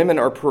 these women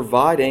are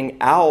providing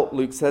out,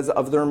 Luke says,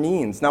 of their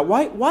means. Now,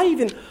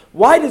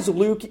 why does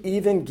Luke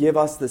even give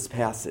us this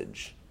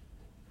passage?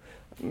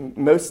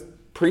 Most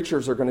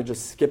preachers are going to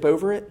just skip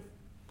over it,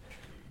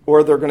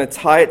 or they're going to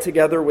tie it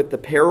together with the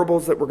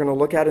parables that we're going to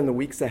look at in the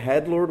weeks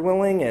ahead, Lord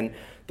willing, and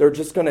they're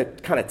just going to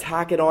kind of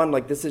tack it on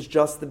like this is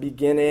just the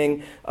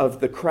beginning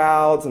of the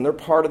crowds, and they're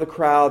part of the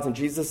crowds, and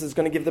Jesus is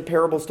going to give the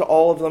parables to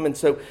all of them. And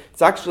so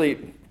it's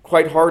actually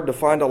quite hard to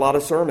find a lot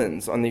of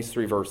sermons on these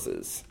 3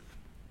 verses.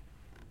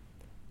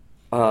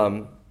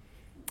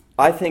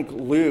 I think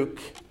Luke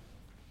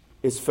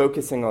is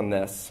focusing on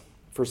this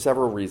for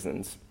several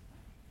reasons.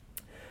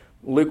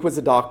 Luke was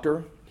a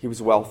doctor. He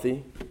was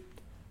wealthy.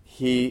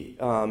 He,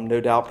 no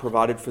doubt,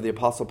 provided for the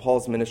Apostle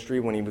Paul's ministry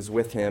when he was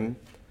with him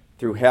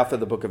through half of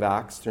the book of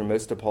Acts, through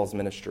most of Paul's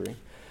ministry.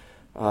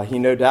 He,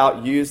 no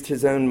doubt, used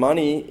his own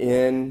money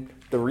in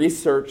the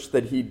research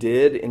that he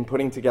did in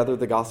putting together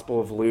the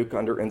Gospel of Luke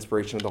under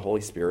inspiration of the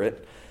Holy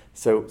Spirit.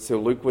 So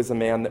Luke was a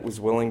man that was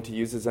willing to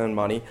use his own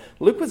money.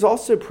 Luke was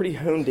also pretty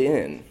honed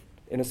in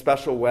a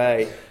special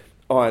way,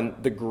 on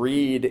the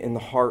greed in the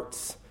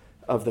hearts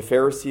of the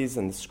Pharisees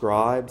and the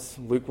scribes.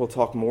 Luke will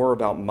talk more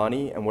about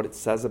money and what it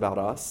says about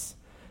us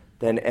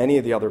than any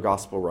of the other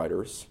gospel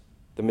writers.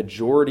 The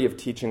majority of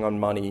teaching on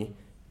money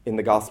in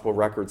the gospel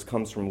records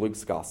comes from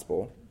Luke's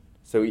gospel.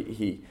 So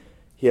he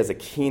has a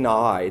keen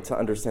eye to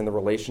understand the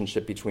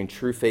relationship between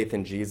true faith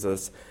in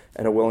Jesus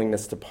and a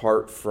willingness to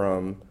part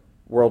from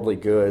worldly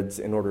goods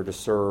in order to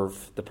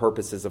serve the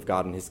purposes of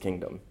God and his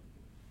kingdom.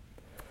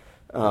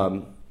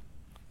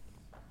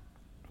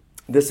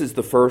 This is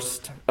the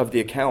first of the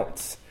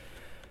accounts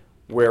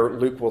where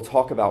Luke will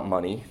talk about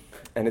money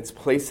and its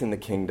place in the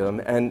kingdom.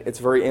 And it's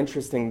very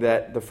interesting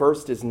that the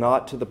first is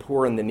not to the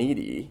poor and the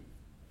needy.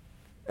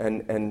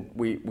 And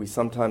we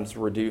sometimes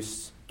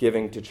reduce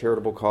giving to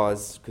charitable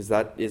cause because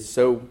that is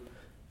so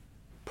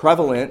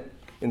prevalent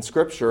in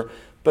Scripture.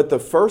 But the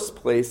first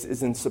place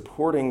is in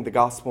supporting the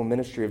gospel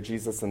ministry of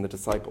Jesus and the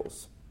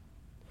disciples.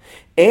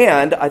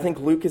 And I think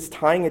Luke is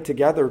tying it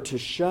together to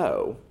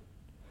show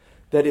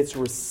that it's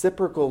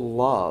reciprocal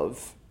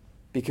love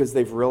because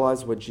they've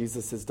realized what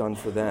Jesus has done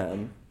for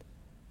them,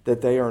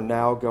 that they are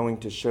now going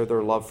to show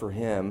their love for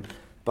him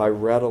by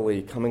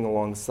readily coming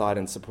alongside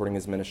and supporting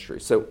his ministry.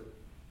 So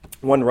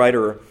one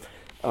writer,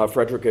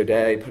 Frederick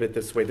O'Day, put it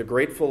this way: the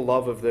grateful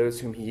love of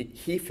those whom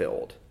he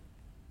filled.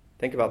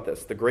 Think about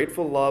this. The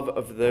grateful love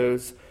of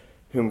those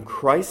whom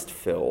Christ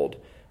filled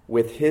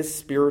with his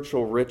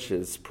spiritual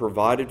riches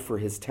provided for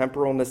his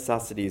temporal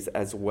necessities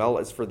as well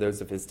as for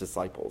those of his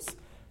disciples.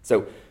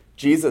 So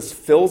Jesus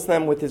fills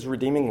them with his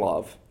redeeming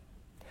love.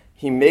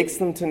 He makes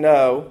them to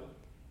know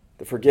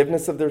the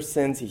forgiveness of their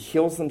sins. He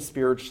heals them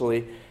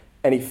spiritually.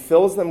 And he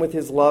fills them with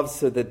his love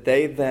so that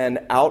they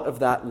then, out of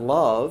that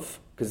love,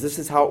 because this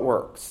is how it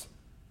works,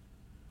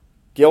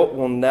 guilt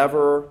will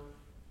never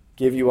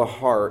give you a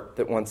heart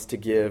that wants to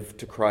give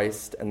to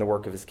Christ and the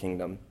work of his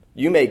kingdom.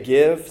 You may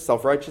give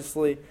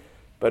self-righteously,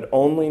 but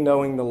only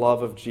knowing the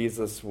love of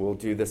Jesus will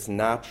do this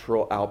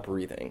natural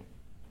outbreathing.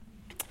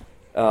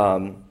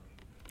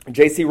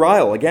 J.C.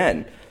 Ryle,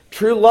 again,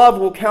 true love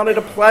will count it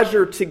a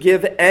pleasure to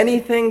give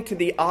anything to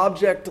the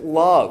object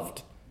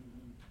loved.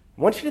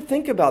 I want you to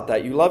think about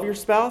that. You love your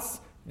spouse?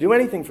 Do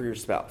anything for your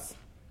spouse.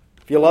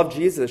 If you love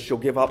Jesus, you'll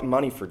give up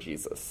money for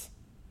Jesus.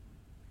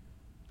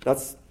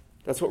 That's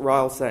what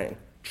Ryle's saying.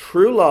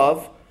 True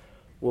love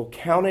will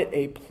count it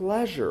a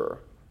pleasure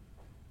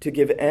to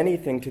give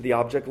anything to the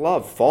object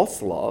loved.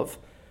 False love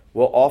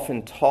will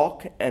often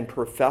talk and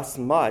profess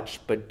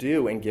much, but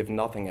do and give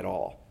nothing at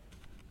all.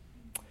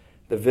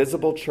 The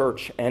visible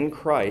church and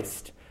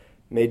Christ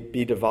may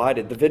be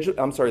divided. The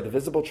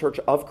visible church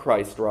of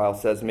Christ, Ryle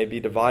says, may be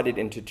divided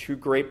into 2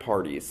 great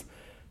parties: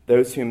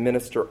 those who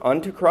minister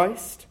unto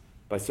Christ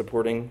by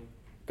supporting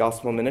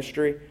gospel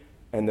ministry,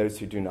 and those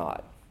who do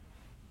not.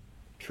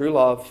 True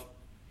love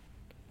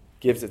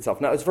gives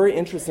itself. Now, it's very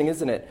interesting,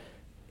 isn't it?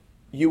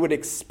 You would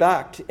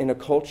expect in a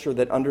culture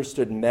that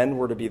understood men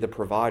were to be the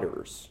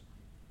providers,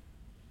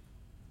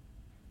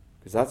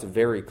 because that's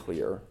very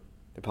clear.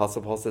 The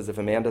Apostle Paul says if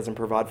a man doesn't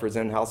provide for his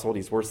own household,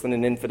 he's worse than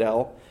an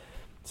infidel.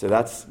 So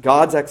that's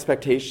God's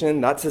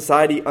expectation. That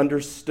society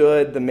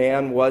understood the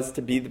man was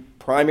to be the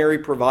primary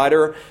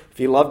provider if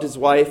he loved his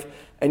wife.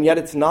 And yet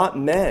it's not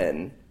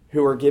men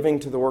who are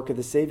giving to the work of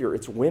the Savior.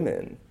 It's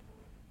women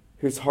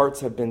whose hearts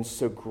have been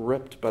so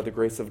gripped by the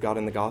grace of God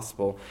in the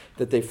gospel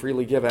that they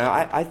freely give. And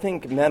I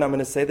think, men, I'm going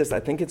to say this, I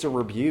think it's a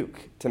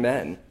rebuke to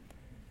men.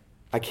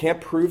 I can't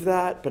prove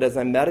that, but as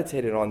I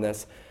meditated on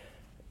this,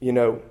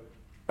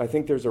 I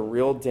think there's a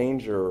real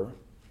danger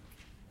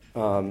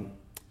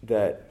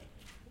that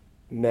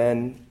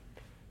men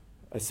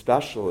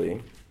especially,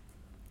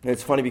 and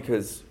it's funny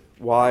because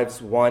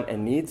wives want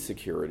and need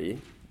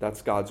security.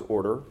 That's God's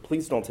order.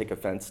 Please don't take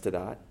offense to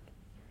that.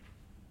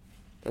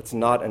 That's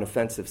not an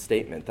offensive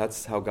statement.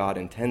 That's how God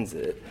intends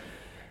it.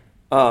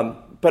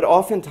 But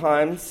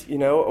oftentimes,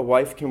 a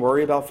wife can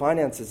worry about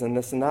finances and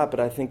this and that, but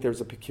I think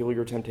there's a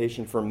peculiar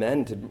temptation for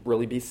men to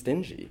really be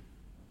stingy.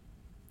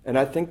 And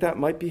I think that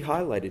might be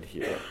highlighted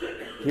here.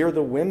 Here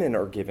the women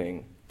are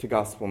giving to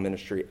gospel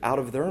ministry out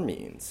of their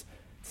means.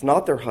 It's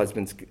not their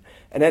husbands.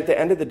 And at the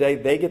end of the day,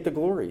 they get the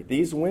glory.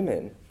 These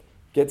women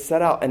get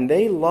set out. And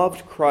they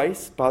loved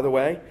Christ, by the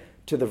way,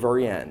 to the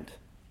very end.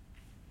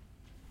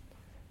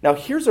 Now,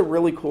 here's a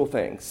really cool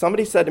thing.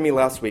 Somebody said to me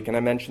last week, and I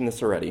mentioned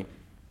this already,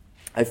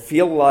 I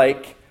feel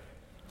like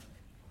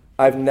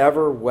I've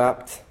never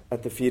wept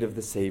at the feet of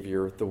the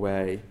Savior the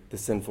way the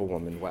sinful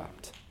woman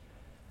wept.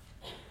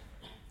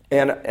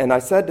 And I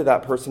said to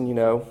that person,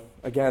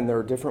 again, there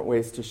are different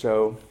ways to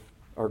show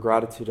our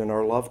gratitude and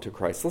our love to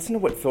Christ. Listen to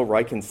what Phil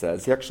Ryken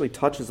says. He actually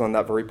touches on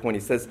that very point.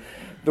 He says,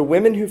 the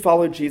women who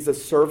followed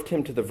Jesus served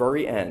him to the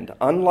very end.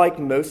 Unlike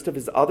most of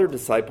his other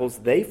disciples,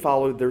 they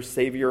followed their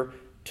Savior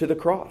to the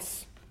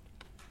cross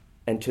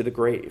and to the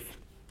grave.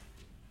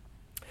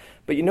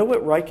 But you know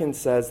what Ryken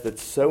says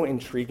that's so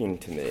intriguing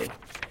to me?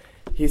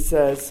 He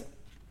says,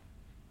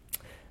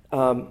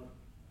 it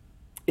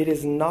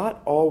is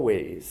not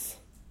always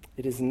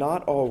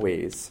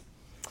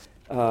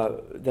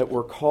that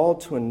we're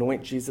called to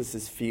anoint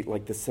Jesus' feet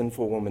like the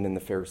sinful woman in the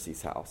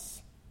Pharisee's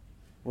house.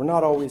 We're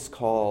not always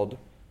called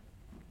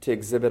to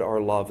exhibit our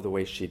love the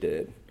way she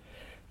did.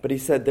 But he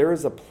said there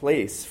is a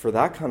place for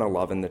that kind of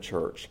love in the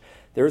church.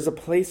 There is a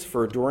place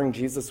for adoring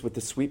Jesus with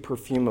the sweet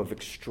perfume of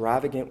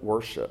extravagant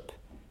worship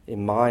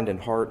in mind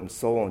and heart and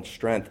soul and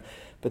strength.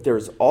 But there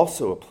is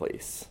also a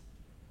place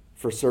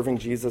for serving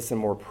Jesus in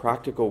more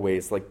practical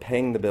ways, like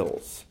paying the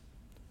bills.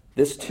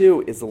 This,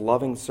 too, is a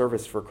loving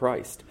service for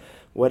Christ.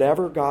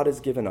 Whatever God has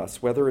given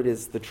us, whether it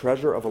is the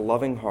treasure of a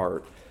loving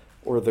heart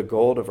or the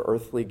gold of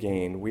earthly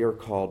gain, we are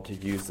called to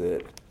use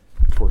it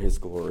for his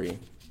glory.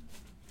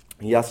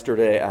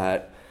 Yesterday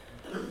at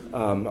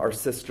our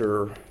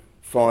sister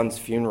Fawn's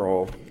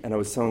funeral, and I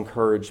was so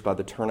encouraged by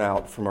the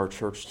turnout from our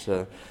church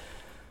to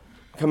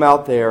come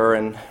out there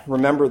and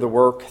remember the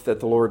work that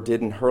the Lord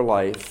did in her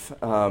life.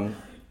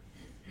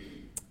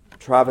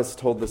 Travis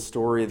told the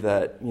story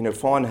that,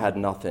 Fawn had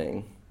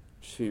nothing.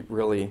 She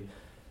really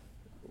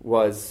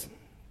was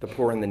the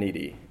poor and the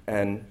needy.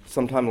 And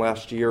sometime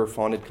last year,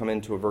 Fawn had come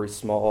into a very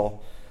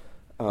small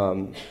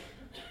amount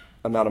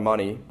of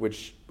money,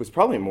 which was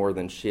probably more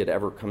than she had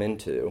ever come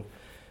into.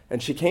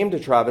 And she came to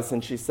Travis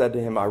and she said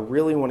to him, I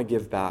really want to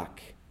give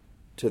back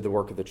to the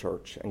work of the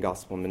church and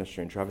gospel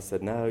ministry. And Travis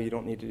said, no, you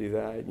don't need to do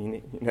that.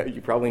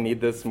 You probably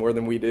need this more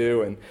than we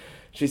do. And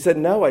she said,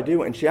 no, I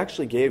do. And she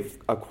actually gave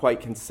a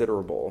quite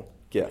considerable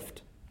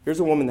gift. Here's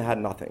a woman that had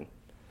nothing.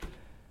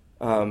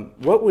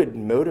 What would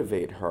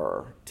motivate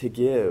her to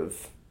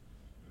give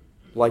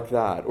like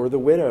that? Or the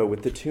widow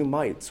with the 2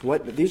 mites.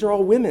 These are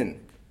all women.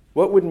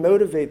 What would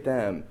motivate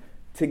them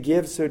to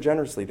give so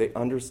generously? They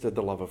understood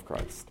the love of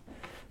Christ.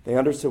 They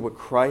understood what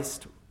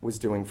Christ was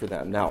doing for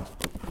them. Now,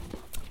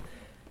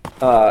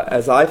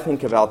 as I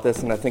think about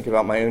this, and I think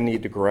about my own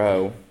need to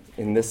grow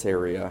in this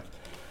area,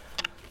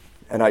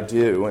 and I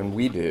do, and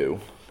we do,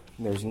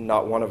 there's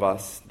not one of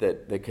us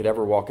that could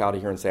ever walk out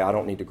of here and say, I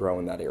don't need to grow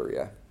in that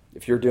area.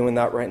 If you're doing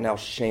that right now,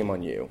 shame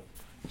on you.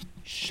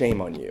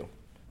 Shame on you.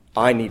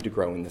 I need to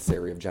grow in this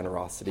area of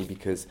generosity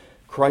because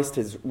Christ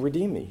has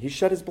redeemed me. He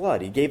shed his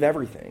blood. He gave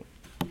everything.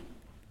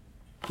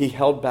 He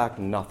held back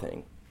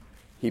nothing.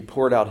 He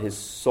poured out his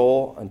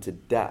soul unto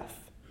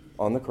death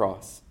on the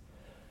cross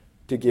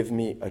to give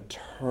me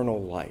eternal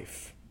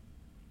life.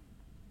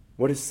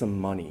 What is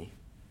some money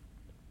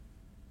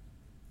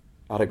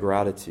out of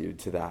gratitude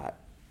to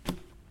that?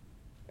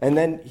 And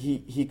then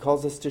he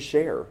calls us to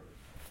share.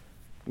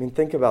 I mean,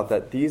 think about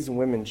that. These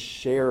women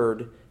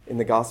shared in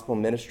the gospel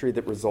ministry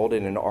that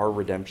resulted in our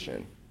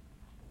redemption.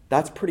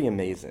 That's pretty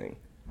amazing.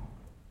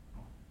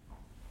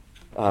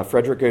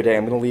 Frederick Godet,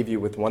 I'm going to leave you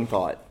with one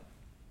thought,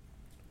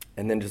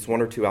 and then just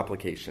 1 or 2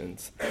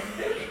 applications.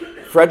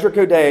 Frederick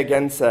Godet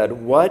again said,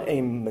 what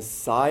a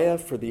Messiah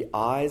for the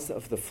eyes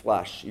of the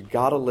flesh. You've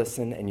got to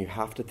listen and you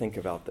have to think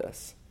about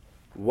this.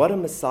 What a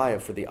Messiah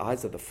for the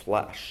eyes of the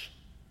flesh,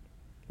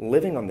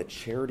 living on the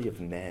charity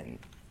of men.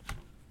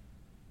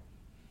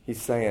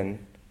 He's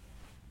saying,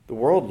 the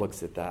world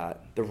looks at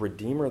that. The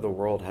Redeemer of the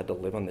world had to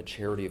live on the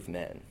charity of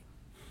men.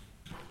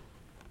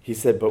 He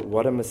said, but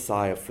what a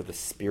Messiah for the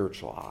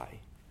spiritual eye.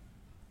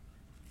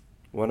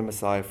 What a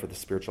Messiah for the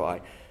spiritual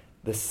eye.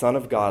 The Son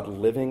of God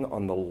living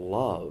on the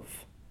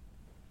love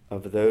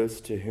of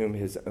those to whom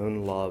his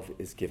own love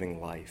is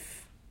giving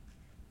life.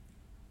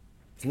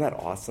 Isn't that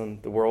awesome?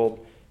 The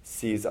world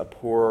sees a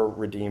poor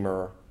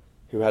redeemer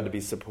who had to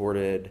be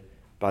supported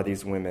by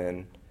these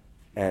women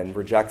and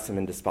rejects him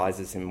and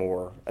despises him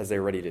more, as they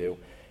already do.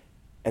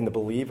 And the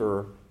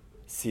believer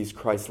sees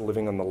Christ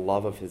living on the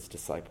love of his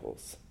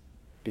disciples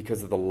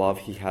because of the love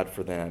he had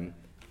for them.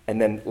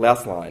 And then,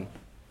 last line,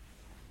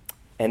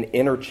 an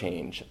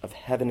interchange of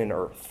heaven and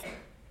earth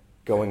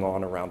going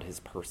on around his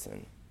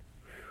person.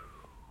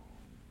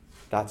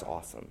 That's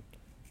awesome.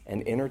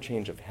 An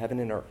interchange of heaven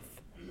and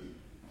earth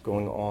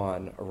going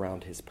on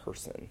around his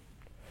person.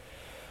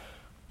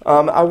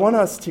 I want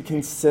us to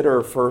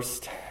consider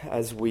first,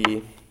 as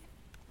we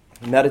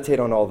meditate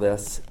on all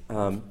this,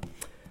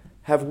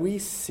 have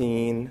we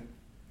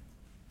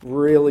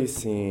really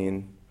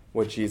seen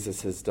what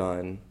Jesus has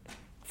done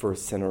for a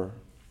sinner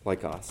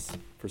like us,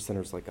 for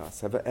sinners like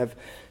us? You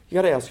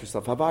got to ask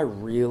yourself, have I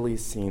really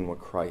seen what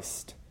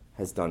Christ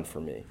has done for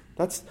me?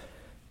 That's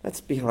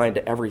behind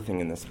everything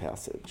in this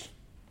passage.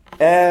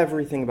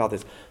 Everything about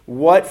this.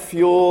 What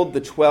fueled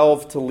the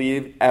 12 to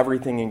leave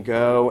everything and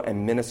go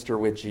and minister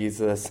with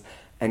Jesus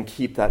and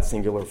keep that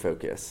singular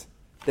focus?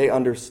 They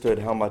understood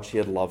how much he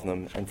had loved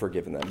them and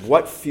forgiven them.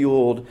 What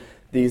fueled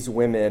these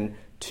women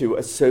to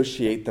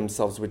associate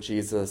themselves with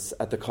Jesus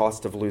at the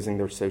cost of losing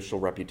their social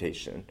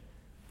reputation?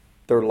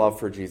 Their love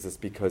for Jesus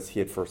because he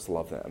had first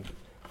loved them.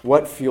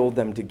 What fueled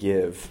them to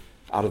give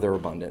out of their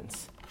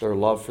abundance? Their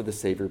love for the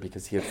Savior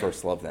because he had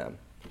first loved them.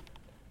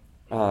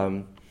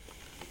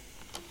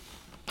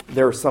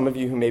 There are some of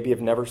you who maybe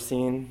have never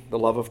seen the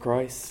love of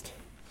Christ.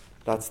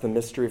 That's the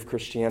mystery of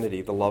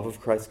Christianity. The love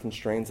of Christ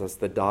constrains us,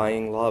 the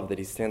dying love, that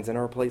he stands in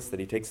our place, that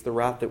he takes the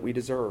wrath that we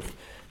deserve,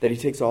 that he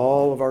takes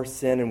all of our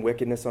sin and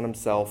wickedness on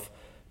himself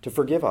to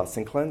forgive us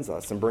and cleanse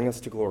us and bring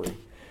us to glory.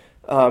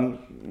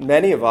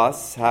 Many of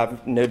us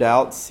have no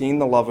doubt seen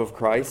the love of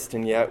Christ,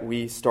 and yet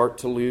we start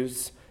to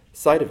lose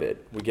sight of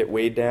it. We get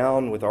weighed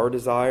down with our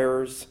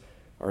desires,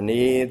 our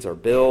needs, our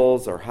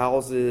bills, our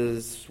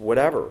houses,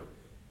 whatever.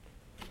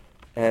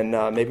 And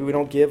maybe we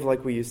don't give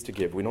like we used to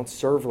give. We don't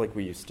serve like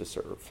we used to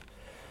serve.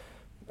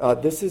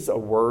 This is a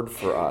word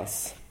for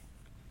us.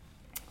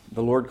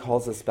 The Lord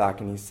calls us back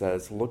and he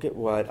says, look at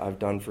what I've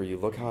done for you.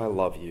 Look how I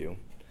love you.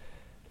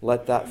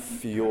 Let that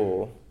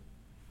fuel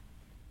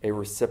a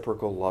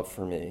reciprocal love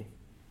for me.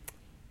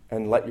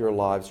 And let your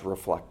lives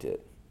reflect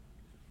it.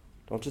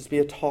 Don't just be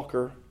a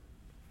talker,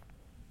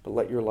 but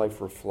let your life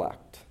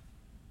reflect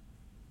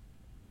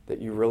that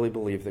you really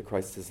believe that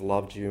Christ has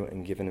loved you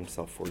and given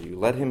himself for you.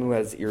 Let him who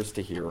has ears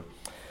to hear,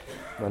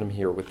 let him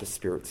hear what the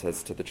Spirit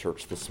says to the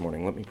church this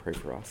morning. Let me pray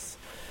for us.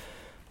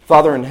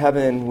 Father in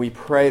heaven, we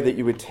pray that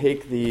you would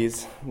take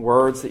these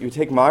words, that you would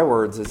take my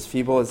words, as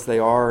feeble as they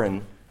are,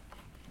 and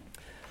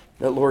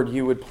that, Lord,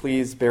 you would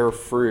please bear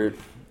fruit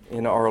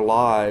in our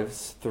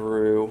lives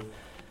through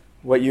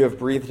what you have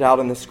breathed out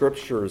in the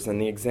Scriptures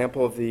and the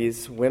example of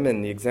these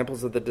women, the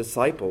examples of the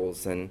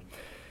disciples. And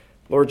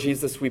Lord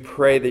Jesus, we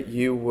pray that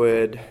you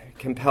would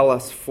compel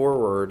us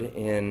forward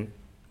in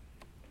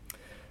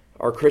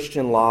our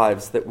Christian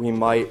lives, that we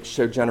might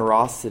show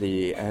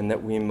generosity and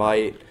that we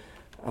might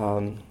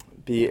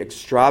be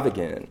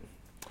extravagant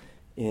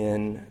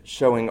in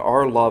showing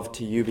our love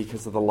to you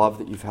because of the love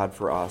that you've had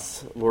for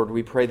us. Lord,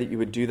 we pray that you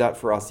would do that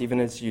for us, even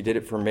as you did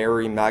it for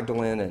Mary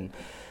Magdalene and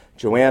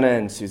Joanna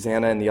and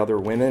Susanna and the other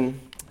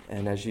women,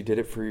 and as you did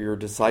it for your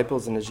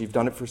disciples and as you've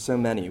done it for so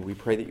many. We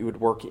pray that you would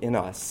work in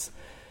us,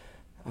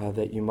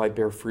 that you might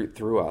bear fruit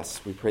through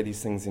us. We pray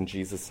these things in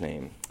Jesus'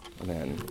 name. Amen.